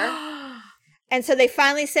affair. And so they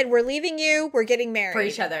finally said, we're leaving you. We're getting married. For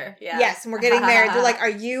each other. Yeah. Yes, and we're getting married. They're like, are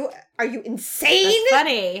you insane? That's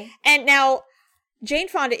funny. And now Jane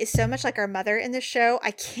Fonda is so much like our mother in this show.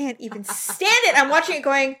 I can't even stand it. I'm watching it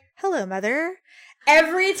going, hello, mother.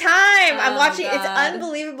 Every time I'm Oh, watching, it's God.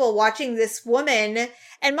 unbelievable watching this woman.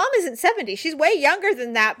 And mom isn't 70. She's way younger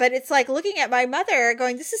than that. But it's like looking at my mother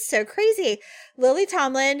going, this is so crazy. Lily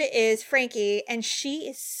Tomlin is Frankie, and she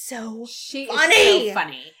is so She funny. is so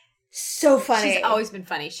funny. So funny. She's always been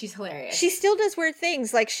funny. She's hilarious. She still does weird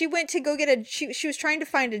things. Like she went to go get she was trying to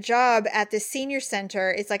find a job at this senior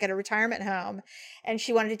center. It's like at a retirement home, and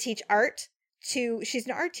she wanted to teach art. She's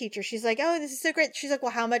an art teacher. She's like, oh, this is so great. She's like,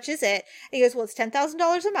 well, how much is it? And he goes, well, it's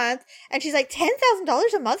 $10,000 a month. And she's like,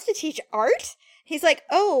 $10,000 a month to teach art? He's like,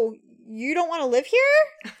 oh, you don't want to live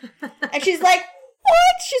here? And she's like,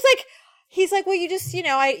 what? She's like, he's like, well, you just,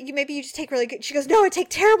 maybe you just take really good. She goes, no, I take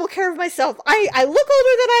terrible care of myself. I look older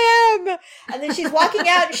than I am. And then she's walking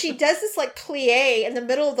out and she does this like plie in the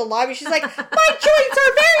middle of the lobby. She's like, my joints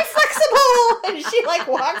are very flexible. And she like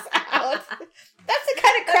walks out. That's the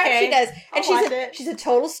kind of crap she does. And I'll watch it. she's a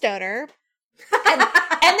total stoner.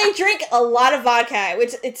 and they drink a lot of vodka,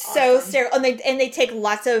 which it's so sterile. And they take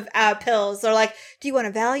lots of pills. They're like, do you want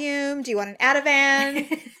a Valium? Do you want an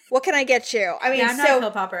Ativan? What can I get you? I mean, yeah, I'm not a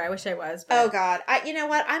pill popper. I wish I was. But... Oh God, you know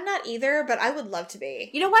what? I'm not either, but I would love to be.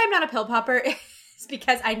 You know why I'm not a pill popper? It's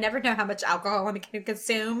because I never know how much alcohol I can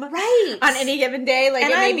consume Right. on any given day. Like,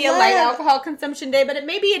 And it may I be a light love- alcohol consumption day, but it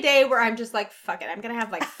may be a day where I'm just like, fuck it, I'm going to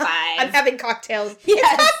have like 5. I'm having cocktails. Yes. It's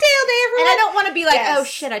cocktail day, everyone. And I don't want to be like, Yes. oh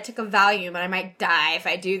shit, I took a Valium and I might die if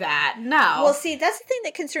I do that. No. Well, see, that's the thing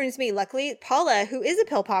that concerns me. Luckily, Paula, who is a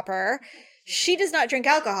pill popper, she does not drink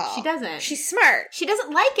alcohol. She doesn't. She's smart. She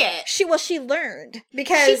doesn't like it. She learned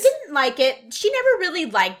because She didn't like it. She never really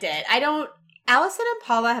liked it. Allison and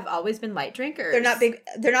Paula have always been light drinkers.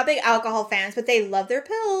 they're not big alcohol fans, but they love their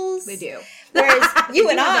pills. They do. Whereas you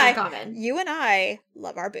We and do have that I, in common. you and I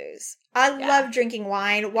love our booze. I Yeah. love drinking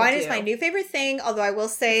wine. Wine is do. my new favorite thing. Although I will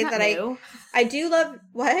say It's not that new. I do love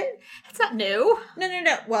what? It's not new.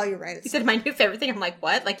 No. Well, you're right. You said my new favorite thing. I'm like,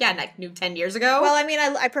 what? Like, yeah, like new 10 years ago? Well, I mean,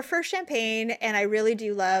 I prefer champagne, and I really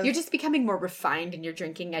do love. You're just becoming more refined in your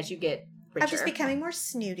drinking as you get richer. I'm just becoming more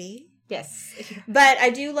snooty. Yes. But I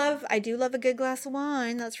do love a good glass of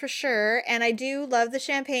wine, that's for sure. And I do love the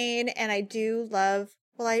champagne, and I do love,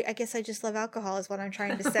 well, I guess I just love alcohol is what I'm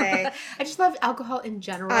trying to say. I just love alcohol in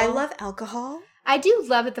general. I love alcohol. I do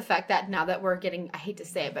love it, the fact that now that we're getting, I hate to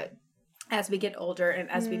say it, but as we get older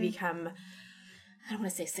and as we become, I don't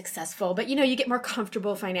want to say successful, but you get more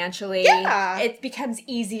comfortable financially. Yeah. It becomes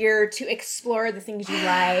easier to explore the things you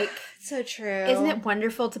like. So true. Isn't it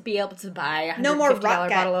wonderful to be able to buy a No more $150 rock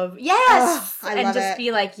gut. bottle of yes, Ugh, I and love just it.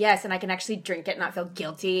 be like yes, and I can actually drink it and not feel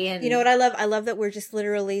guilty. And You know what I love? I love that we're just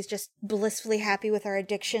literally just blissfully happy with our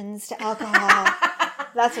addictions to alcohol.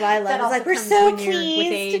 That's what I love. That It's also like we're comes so when you're with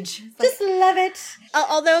pleased. age. It's like- Just love it.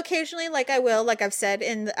 Although occasionally, like I've said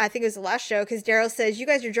I think it was the last show, because Daryl says you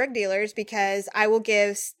guys are drug dealers because I will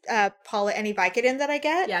give Paula any Vicodin that I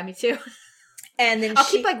get, yeah, me too. and then I'll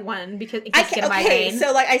keep like one because in I case you can, get a okay, migraine.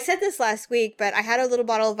 so like I said this last week, but I had a little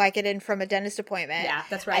bottle of Vicodin from a dentist appointment. yeah,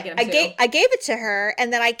 that's where I get them too. I gave it to her,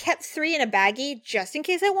 and then I kept 3 in a baggie just in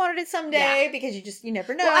case I wanted it someday, Yeah. because you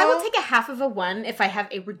never know. Well, I will take a half of a one if I have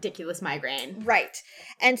a ridiculous migraine. Right.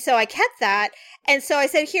 And so I kept that. And so I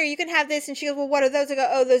said, here, you can have this. And she goes, well, what are those? I go,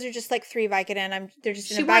 oh, those are just like 3 Vicodin. They're just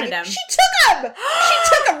in She a bag. wanted them. She took them.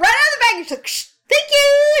 She took them right out of the bag. She's like, shh, thank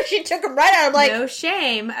you. She took them right out. I'm like, No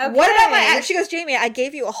shame. Okay. what about my, she goes, Jamie, I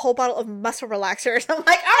gave you a whole bottle of muscle relaxers. I'm like,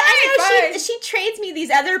 all right, I know fine. she trades me these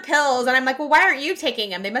other pills, and I'm like, well, why aren't you taking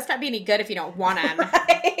them? They must not be any good if you don't want them.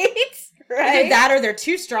 Right? Either that or they're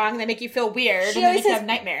too strong. They make you feel weird, She and then always you can says, have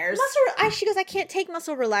nightmares. She goes, I can't take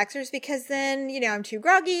muscle relaxers because then, I'm too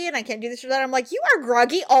groggy and I can't do this or that. I'm like, you are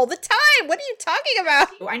groggy all the time. What are you talking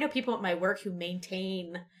about? I know people at my work who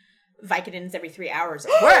maintain Vicodins every 3 hours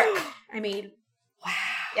at work. I mean, wow.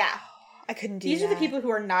 Yeah. I couldn't do These are the that. people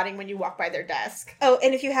who are nodding when you walk by their desk. Oh,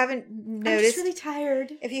 and if you haven't I'm noticed, just really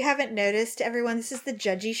tired. if you haven't noticed, everyone, this is the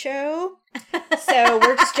judgy show. So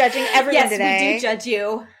we're just judging everyone Yes, today. we do judge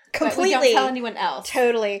you. Completely. But we don't tell anyone else.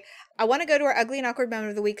 Totally. I want to go to our ugly and awkward moment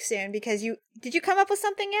of the week soon because did you come up with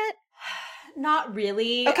something yet? Not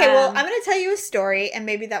really. Okay, well, I'm going to tell you a story and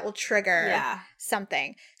maybe that will trigger Yeah.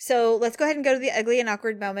 something. So let's go ahead and go to the ugly and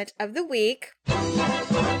awkward moment of the week.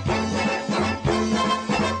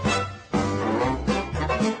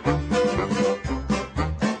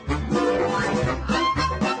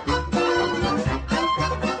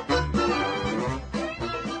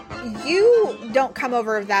 You don't come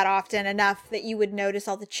over that often enough that you would notice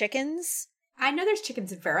all the chickens. I know there's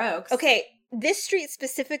chickens in Fair Oaks. Okay, this street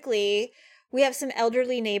specifically, we have some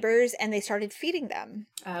elderly neighbors and they started feeding them.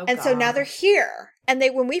 Oh, And so now God. they're here. And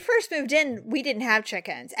when we first moved in, we didn't have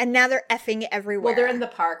chickens. And now they're effing everywhere. Well, they're in the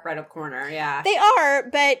park right up corner. Yeah. They are,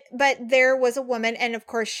 but there was a woman, and of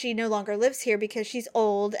course she no longer lives here because she's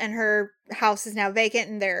old and her house is now vacant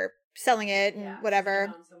and they're selling it and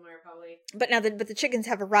whatever. Somewhere, probably. But now the chickens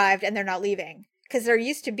have arrived and they're not leaving because they're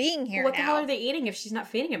used to being here What the now. hell are they eating if she's not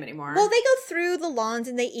feeding them anymore? Well, they go through the lawns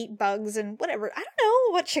and they eat bugs and whatever. I don't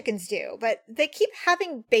know what chickens do, but they keep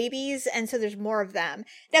having babies, and so there's more of them.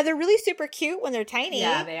 Now, they're really super cute when they're tiny.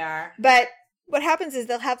 Yeah, they are. But what happens is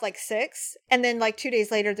they'll have like 6, and then like 2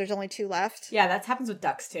 days later, there's only 2 left Yeah, that happens with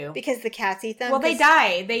ducks too. because the cats eat them. Well, they 'cause-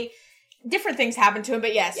 die. Different things happen to them,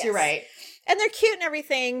 but yes, you're Yes. right. And they're cute and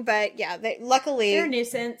everything, but yeah, luckily... They're a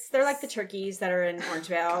nuisance. They're like the turkeys that are in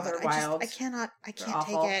Orangevale. They're wild. I can't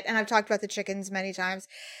awful. take it. And I've talked about the chickens many times.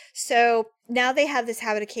 So now they have this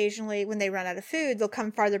habit occasionally when they run out of food, they'll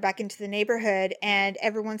come farther back into the neighborhood. And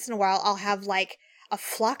every once in a while, I'll have like a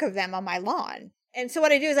flock of them on my lawn. And so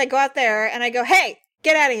what I do is I go out there and I go, hey,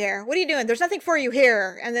 get out of here. What are you doing? There's nothing for you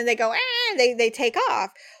here. And then they go, they take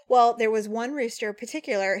off. Well, there was one rooster in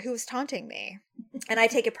particular who was taunting me. And I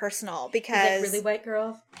take it personal because... Is it really white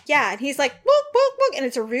girl? Yeah, and he's like, whoop, whoop. book, book, and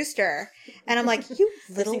it's a rooster. And I'm like, you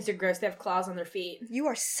Those little, things are gross. They have claws on their feet. you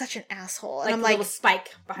are such an asshole. And Like I'm a like, little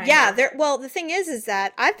spike behind yeah, them. well, the thing is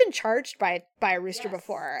that I've been charged by a rooster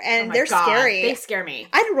before, and Oh my they're God. scary. They scare me.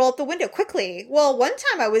 I had to roll up the window quickly. Well, one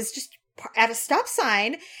time I was just at a stop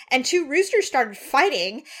sign and two roosters started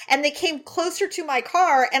fighting and they came closer to my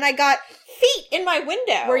car and I got feet in my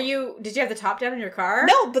window. Did you have the top down in your car?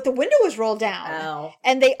 No, but the window was rolled down. Oh.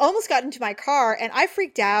 And they almost got into my car and I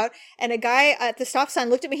freaked out and a guy at the stop sign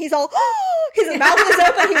looked at me. He's all, his mouth was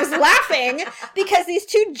open. He was laughing because these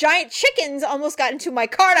two giant chickens almost got into my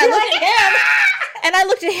car and I looked at him. And I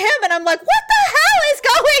looked at him and I'm like, what the hell is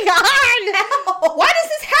going on? Why does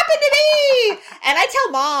this happen to me? And I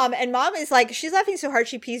tell mom, and mom is like, she's laughing so hard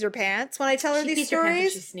she pees her pants when I tell her She these pees her pants when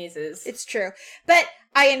stories. she sneezes. It's true. But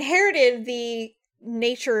I inherited the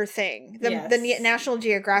nature thing, the Yes. National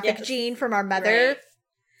Geographic Yes. gene from our mother. Right.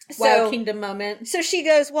 So, Wild Kingdom moment. so she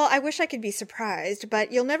goes, well, I wish I could be surprised,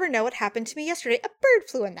 but you'll never know what happened to me yesterday. A bird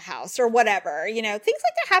flew in the house or whatever. You know, things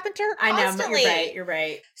like that happen to her I know, but constantly. you're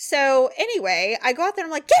right. So anyway, I go out there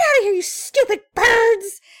and I'm like, get out of here, you stupid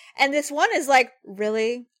birds. And this one is like,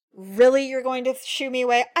 really? Really? You're going to shoo me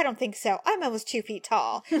away? I don't think so. I'm almost 2 feet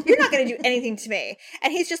tall. You're not going to do anything to me.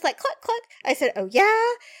 And he's just like, cluck, cluck. I said, oh yeah?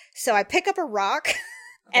 So I pick up a rock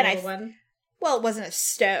and Little one. well, it wasn't a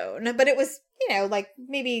stone, but it was, you know, like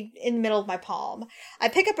maybe in the middle of my palm. I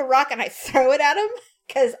pick up a rock and I throw it at him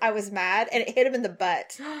because I was mad and it hit him in the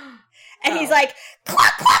butt. And he's like,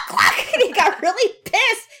 cluck, cluck, cluck. And he got really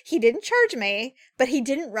pissed. He didn't charge me, but he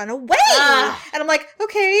didn't run away. Ah. And I'm like,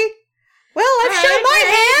 okay, well, I've All shown right, my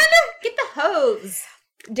all hand. Get the hose.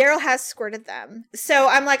 Daryl has squirted them. So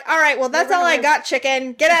I'm like, all right, well, that's Run all I away. got,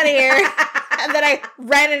 chicken. Get out of here. And then I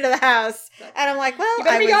ran into the house. And I'm like, well, You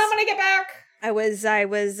better I be was, gone when I get back. I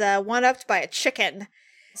was one-upped by a chicken.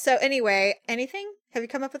 So anyway, anything? Have you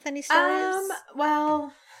come up with any stories?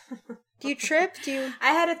 Well, Do you trip? Do you?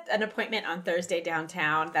 I had an appointment on Thursday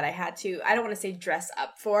downtown that I had to, I don't want to say dress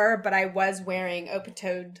up for, but I was wearing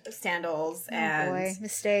open-toed sandals Oh and boy,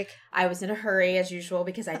 mistake. I was in a hurry as usual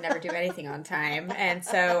because I never do anything on time. And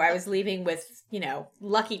so I was leaving with,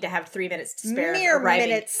 lucky to have 3 minutes to spare Mere arriving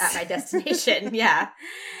minutes. at my destination. Yeah.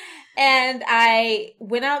 And I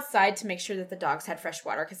went outside to make sure that the dogs had fresh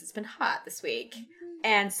water because it's been hot this week.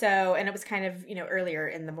 And so, and it was kind of, earlier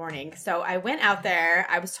in the morning. So I went out there.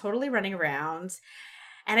 I was totally running around.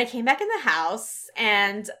 And I came back in the house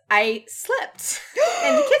and I slipped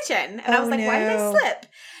in the kitchen. And I was Oh, like, why did I no. slip?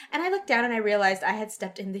 And I looked down and I realized I had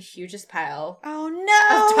stepped in the hugest pile Oh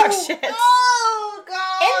no! of dog shit. Oh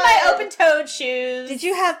god! In my open-toed shoes. Did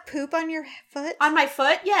you have poop on your foot? On my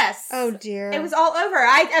foot? Yes. Oh dear! It was all over.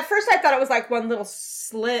 At first I thought it was like one little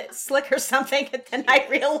slick or something, and then I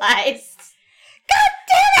realized, God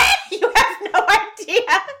damn it! You have no idea.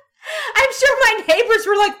 I'm sure my neighbors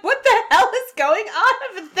were like, what the hell is going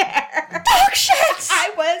on over there? dog shit.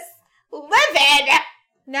 I was livid.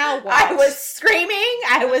 Now what? I was screaming.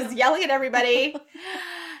 I was yelling at everybody.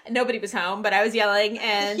 Nobody was home, but I was yelling,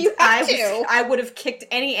 and You have to. I would have kicked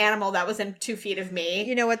any animal that was in 2 feet of me.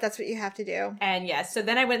 You know what? That's what you have to do. And yes, so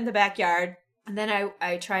then I went in the backyard, and then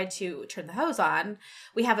I tried to turn the hose on.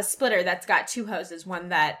 We have a splitter that's got two hoses, one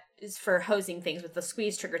that is for hosing things with the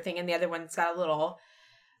squeeze trigger thing, and the other one's got a little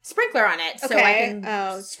sprinkler on it, so I Okay. can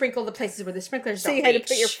Oh. sprinkle the places where the sprinklers So don't you had to reach.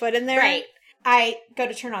 put your foot in there, Right. I go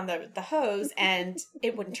to turn on the hose and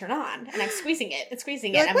it wouldn't turn on, and I'm squeezing it and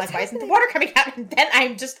squeezing it. You're like, I'm like, "What's why isn't the happening?" water coming out? And then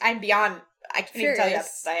I'm beyond. I can't even tell you how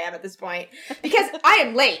Furious. pissed I am at this point because I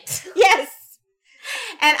am late Yes.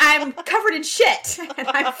 and I'm covered in shit and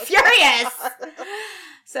I'm furious.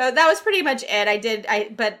 So that was pretty much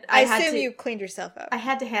it. But I had assume to. you cleaned yourself up. I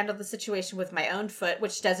had to handle the situation with my own foot,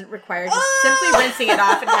 which doesn't require just simply rinsing it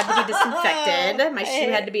off. It had to be disinfected. My shoe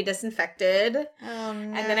had to be disinfected. Oh, no.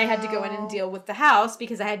 And then I had to go in and deal with the house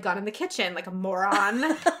because I had gone in the kitchen like a moron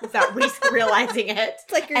without realizing it.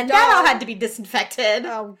 It's like your and dog. that all had to be disinfected.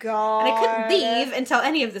 Oh god! And I couldn't leave until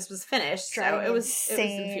any of this was finished. So Driving it was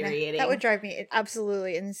insane. infuriating. That would drive me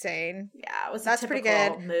absolutely insane. Yeah, it was. That's a pretty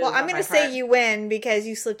typical good. move Well, I'm on going my to say part. you win because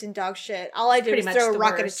you slipped in dog shit. All I did Pretty was much throw a the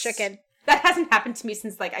rock at a worst. chicken. That hasn't happened to me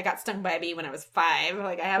since like I got stung by a bee when I was 5.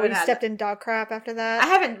 Like I When haven't you had. stepped in dog crap after that. I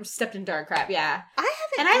haven't stepped in dog crap. Yeah, I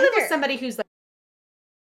haven't. and I live with either. somebody who's like.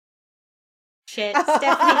 Shit, Stephanie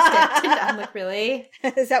stepped in. I'm like, really?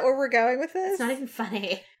 Is that where we're going with this? It's not even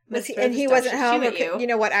funny. Was he, Let's and throw he this wasn't dog home. shit at You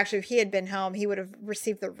know what? Actually, if he had been home, he would have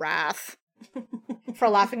received the wrath for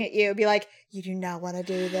laughing at you. Be like, you do not want to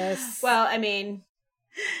do this. Well, I mean,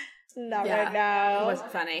 not yeah, right now. it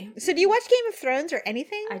wasn't funny. So, do you watch Game of Thrones or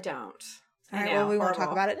anything? I don't. All I right, know, well, we won't talk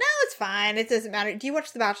horrible. about it. No, it's fine. It doesn't matter. Do you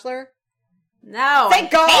watch The Bachelor? No. Thank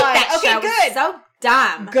I God. hate that Okay, show. It was good. so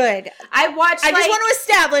dumb. Good. I watched. I just want to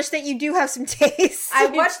establish that you do have some taste. I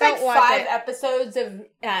You watched like don't want 5 it. episodes of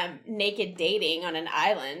Naked Dating on an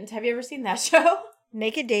Island. Have you ever seen that show?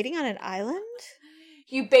 Naked dating on an island?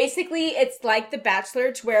 You basically, it's like The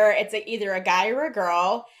Bachelor, to where it's either a guy or a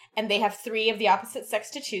girl, and they have 3 of the opposite sex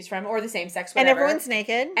to choose from, or the same sex, whatever. And everyone's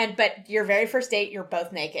naked? But your very first date, you're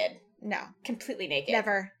both naked, No. completely naked,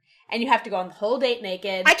 Never. and you have to go on the whole date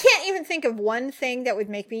naked. I can't even think of one thing that would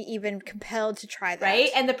make me even compelled to try that. Right,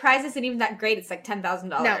 and the prize isn't even that great. It's like $10,000.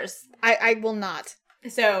 No. I will not.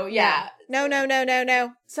 So yeah. No.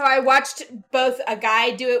 So I watched both a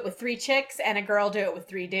guy do it with 3 chicks and a girl do it with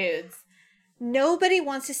 3 dudes. Nobody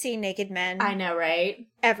wants to see naked men. I know, right?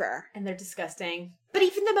 Ever. And they're disgusting. But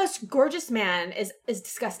even the most gorgeous man is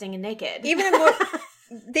disgusting and naked. Even a more...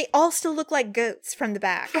 They all still look like goats from the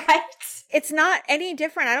back. Right? It's not any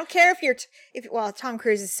different. I don't care if you're... Well, Tom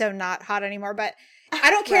Cruise is so not hot anymore, but I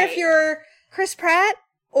don't care if Right. you're Chris Pratt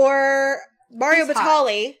or Mario He's hot.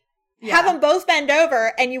 Batali. Yeah. Have them both bend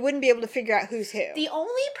over and you wouldn't be able to figure out who's who. The only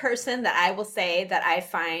person that I will say that I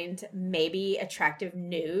find maybe attractive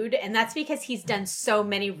nude, and that's because he's done so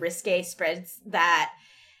many risque spreads, that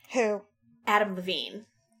Who? Adam Levine.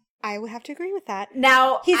 I would have to agree with that.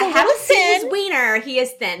 Now, He's a I little haven't seen thin. his wiener. He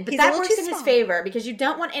is thin, but He's a that little works too in his small. favor because you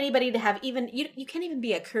don't want anybody to have even you can't even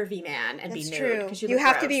be a curvy man and That's be nude true. because You look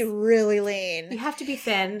have to gross. be really lean. You have to be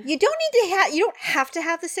thin. You don't need to have. You don't have to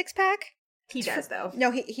have the 6-pack. He does though.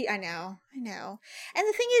 No, he. I know. And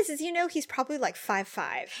the thing is he's probably like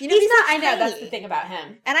 5'5". You know, He's not. like I know that's tiny. the thing about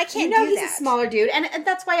him. And I can't You know, do he's that. a smaller dude, and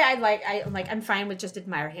that's why I'm fine with just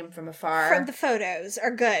admire him from afar. From the photos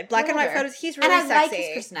are good. Black and white Whatever. photos. He's really and I sexy. like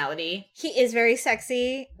his personality. He is very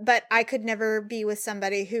sexy, but I could never be with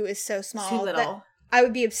somebody who is so small. Too that little. I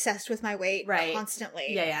would be obsessed with my weight Right. constantly.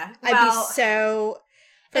 Yeah. I'd Well, be so.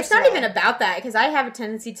 It's First of not all, even about that because I have a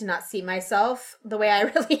tendency to not see myself the way I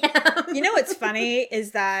really am. You know what's funny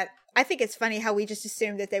is that I think it's funny how we just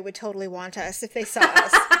assumed that they would totally want us if they saw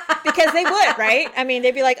us. Because they would, right? I mean,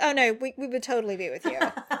 they'd be like, oh no, we would totally be with you.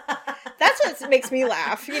 That's what makes me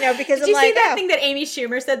laugh, because Did I'm you like, see that oh, thing that Amy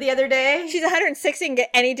Schumer said the other day? she's 160 and get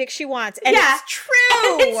any dick she wants. And Yeah. it's true.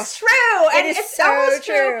 It's true. It And is it's so almost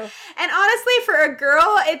true. And honestly, for a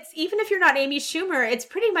girl, it's even if you're not Amy Schumer, it's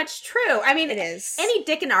pretty much true. I mean, It is. any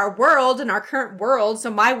dick in our world, in our current world,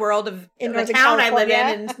 so my world of In the Northern town I live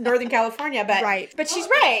California. in Northern California, but Right. But she's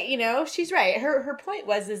right. She's right. Her point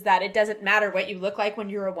is that it doesn't matter what you look like when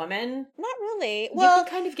you're a woman. Not really. You Well,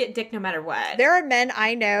 can kind of get dick no matter what. there are men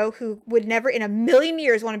I know who would never in a million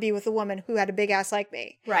years want to be with a woman who had a big ass like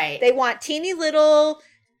me. Right. They want teeny little,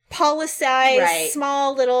 poly-sized, Right.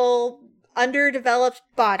 small little, underdeveloped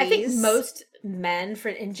bodies. I think most men,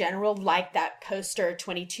 in general, like that poster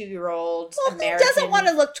 22-year-old Well, American. who doesn't want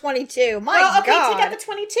to look 22? My Well, okay, God. take out the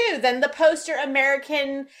 22. Then the poster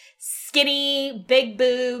American, skinny, big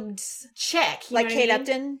boobed chick. You like know what Kate I mean?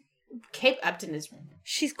 Upton. Kate Upton is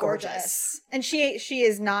She's gorgeous. And she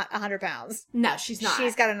is not 100 pounds. no, she's not.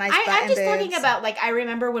 She's got a nice butt I'm and just talking boobs. about I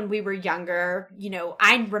remember when we were younger.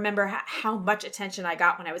 I remember how much attention I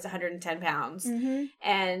got when I was 110 pounds, Mm-hmm.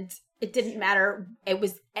 and it didn't matter. It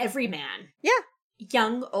was every man. Yeah.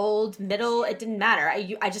 Young, old, middle. It didn't matter.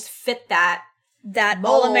 I just fit that That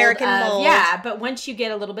mold all-American of- mold. Yeah, but once you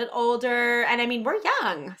get a little bit older, and I mean, we're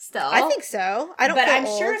young still. I think so. I don't But feel I'm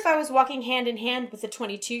sure old. if I was walking hand in hand with a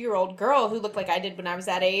 22-year-old girl who looked like I did when I was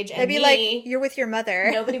that age, and They'd be me, like, you're with your mother.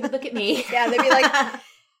 nobody would look at me. Yeah, they'd be like,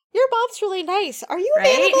 your mom's really nice. Are you Right?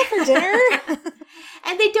 available for dinner?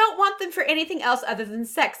 And they don't want them for anything else other than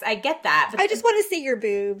sex. I get that. But I just want to see your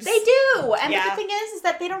boobs. They do. And Yeah. the thing is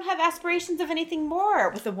that they don't have aspirations of anything more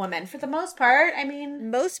with a woman for the most part. I mean,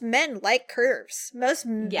 Most men like curves. Most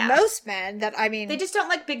men that, I mean, they just don't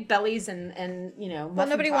like big bellies and well, muffin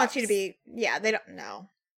nobody wants you to tops. be, they don't,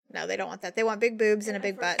 no, they don't want that. They want big boobs and a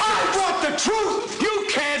big butt. I want the truth. You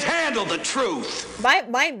can't handle the truth.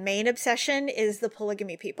 My main obsession is the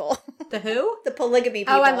polygamy people. The who? The polygamy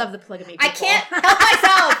people. Oh, I love the polygamy people. I can't help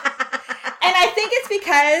myself. And I think it's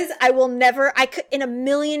because in a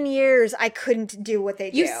million years, I couldn't do what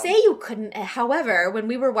they do. You say you couldn't. However, when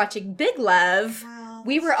we were watching Big Love,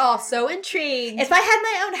 we were all so intrigued. If I had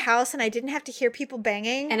my own house and I didn't have to hear people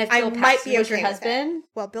banging, And if I Bill might Paxton be was your okay with it. husband?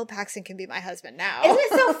 Well, Bill Paxton can be my husband now. Isn't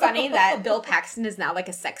it so funny that Bill Paxton is now like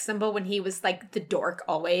a sex symbol when he was like the dork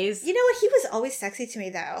always? You know what? He was always sexy to me,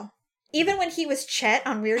 though. Even when he was Chet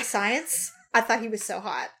on Weird Science, I thought he was so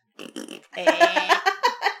hot. He's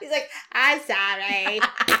like, I'm sorry.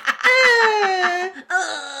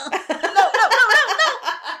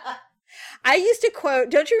 I used to quote,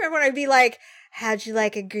 don't you remember when I'd be like, how'd you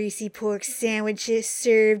like a greasy pork sandwich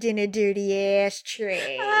served in a dirty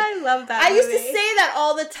ashtray? I love that. I used to movie. say that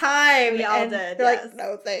all the time. We all and did, they're yes. like,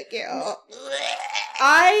 no, thank you.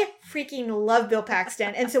 I freaking love Bill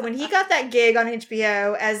Paxton. And so when he got that gig on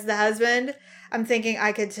HBO as the husband, I'm thinking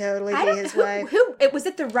I could totally be his wife. Who was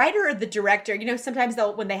it? The writer or the director? You know, sometimes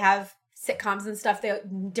when they have sitcoms and stuff,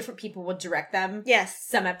 different people will direct them. Yes.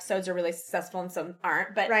 Some episodes are really successful and some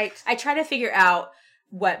aren't. But Right. I try to figure out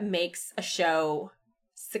what makes a show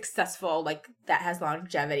successful, like that has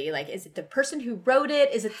longevity. Like, is it the person who wrote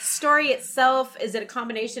it? Is it the story itself? Is it a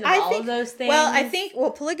combination of all of those things? Well, I think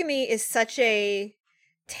polygamy is such a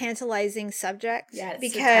tantalizing subject yeah, it's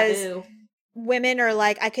because so taboo. women are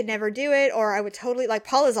like, I could never do it, or I would totally, like,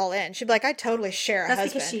 Paula's all in. She'd be like, I totally share a That's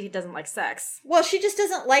husband. because she doesn't like sex. Well, she just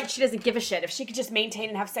doesn't like. She doesn't give a shit. If she could just maintain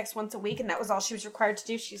and have sex once a week and that was all she was required to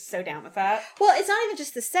do, she's so down with that. Well, it's not even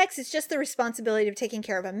just the sex; it's just the responsibility of taking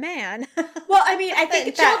care of a man. Well, I mean, I think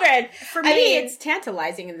And that, children. for I me, mean- it's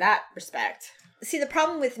tantalizing in that respect. See, the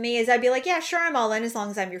problem with me is I'd be like, yeah, sure, I'm all in as long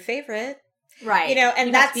as I'm your favorite. Right. You know, and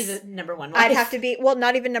You'd have to that's- be the number one. I'd have to be, well,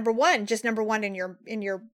 not even number one, just number one in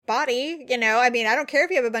your body. You know, I mean, I don't care if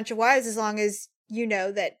you have a bunch of wives as long as you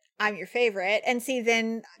know that I'm your favorite. And see,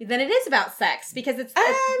 then Then it is about sex because it's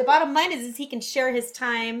the bottom line is he can share his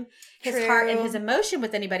time, his True. heart, and his emotion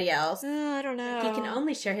with anybody else. I don't know. He can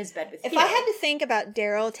only share his bed with If you. I had to think about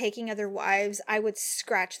Daryl taking other wives, I would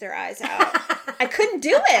scratch their eyes out. I couldn't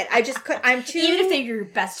do it. I just couldn't. I'm too. even if they're your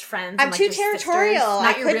best friends, I'm and, like, too your sisters, territorial. I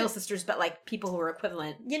not your couldn't- real sisters, but like people who are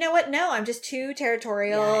equivalent. You know what? No, I'm just too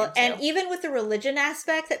territorial. Yeah, I am and too. even with the religion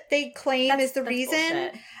aspect that they claim is the That's reason,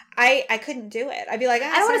 bullshit. I couldn't do it. I'd be like, I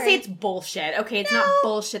don't want to sorry. say it's bullshit. Okay, it's not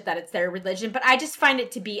bullshit that it's their religion, but I just find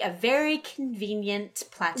it to be a very convenient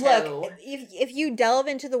plateau. Look, if you delve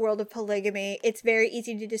into the world of polygamy, it's very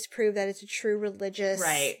easy to disprove that it's a true religious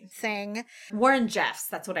Right. thing. Warren Jeffs,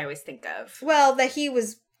 that's what I always think of. Well, that he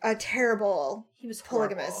was a terrible He was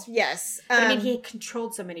polygamist. horrible. Yes. But I mean, he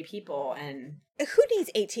controlled so many people, and who needs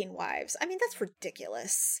 18 wives? I mean, that's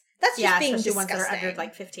ridiculous. That's just being especially disgusting. ones that are under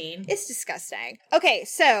like 15. It's disgusting. Okay,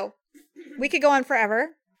 so we could go on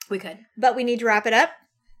forever, We could. but we need to wrap it up.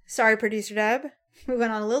 Sorry, producer Dub. We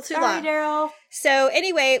went on a little too long. Daryl. So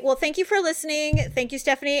anyway, well, thank you for listening. Thank you,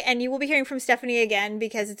 Stephanie. And you will be hearing from Stephanie again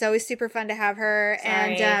because it's always super fun to have her.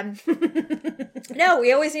 Sorry. And no,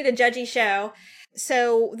 we always need a judgy show.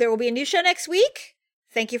 So there will be a new show next week.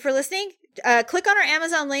 Thank you for listening. Click on our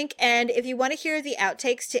Amazon link. And if you want to hear the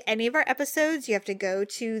outtakes to any of our episodes, you have to go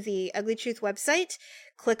to the Ugly Truth website,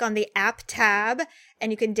 click on the app tab,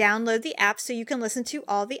 and you can download the app so you can listen to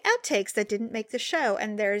all the outtakes that didn't make the show.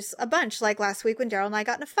 And there's a bunch, like last week when Daryl and I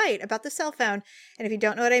got in a fight about the cell phone. And if you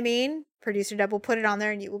don't know what I mean, producer Deb will put it on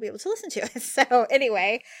there and you will be able to listen to it. So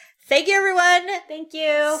anyway, thank you, everyone. Thank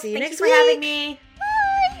you. See you Thank next you for having week. me.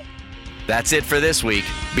 Bye. That's it for this week.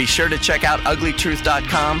 Be sure to check out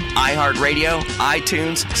uglytruth.com, iHeartRadio,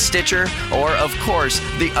 iTunes, Stitcher, or, of course,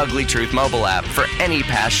 the Ugly Truth mobile app for any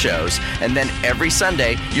past shows. And then every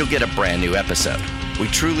Sunday, you'll get a brand new episode. We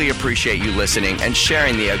truly appreciate you listening and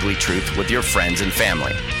sharing the Ugly Truth with your friends and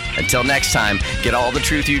family. Until next time, get all the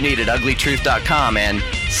truth you need at uglytruth.com and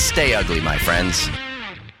stay ugly, my friends.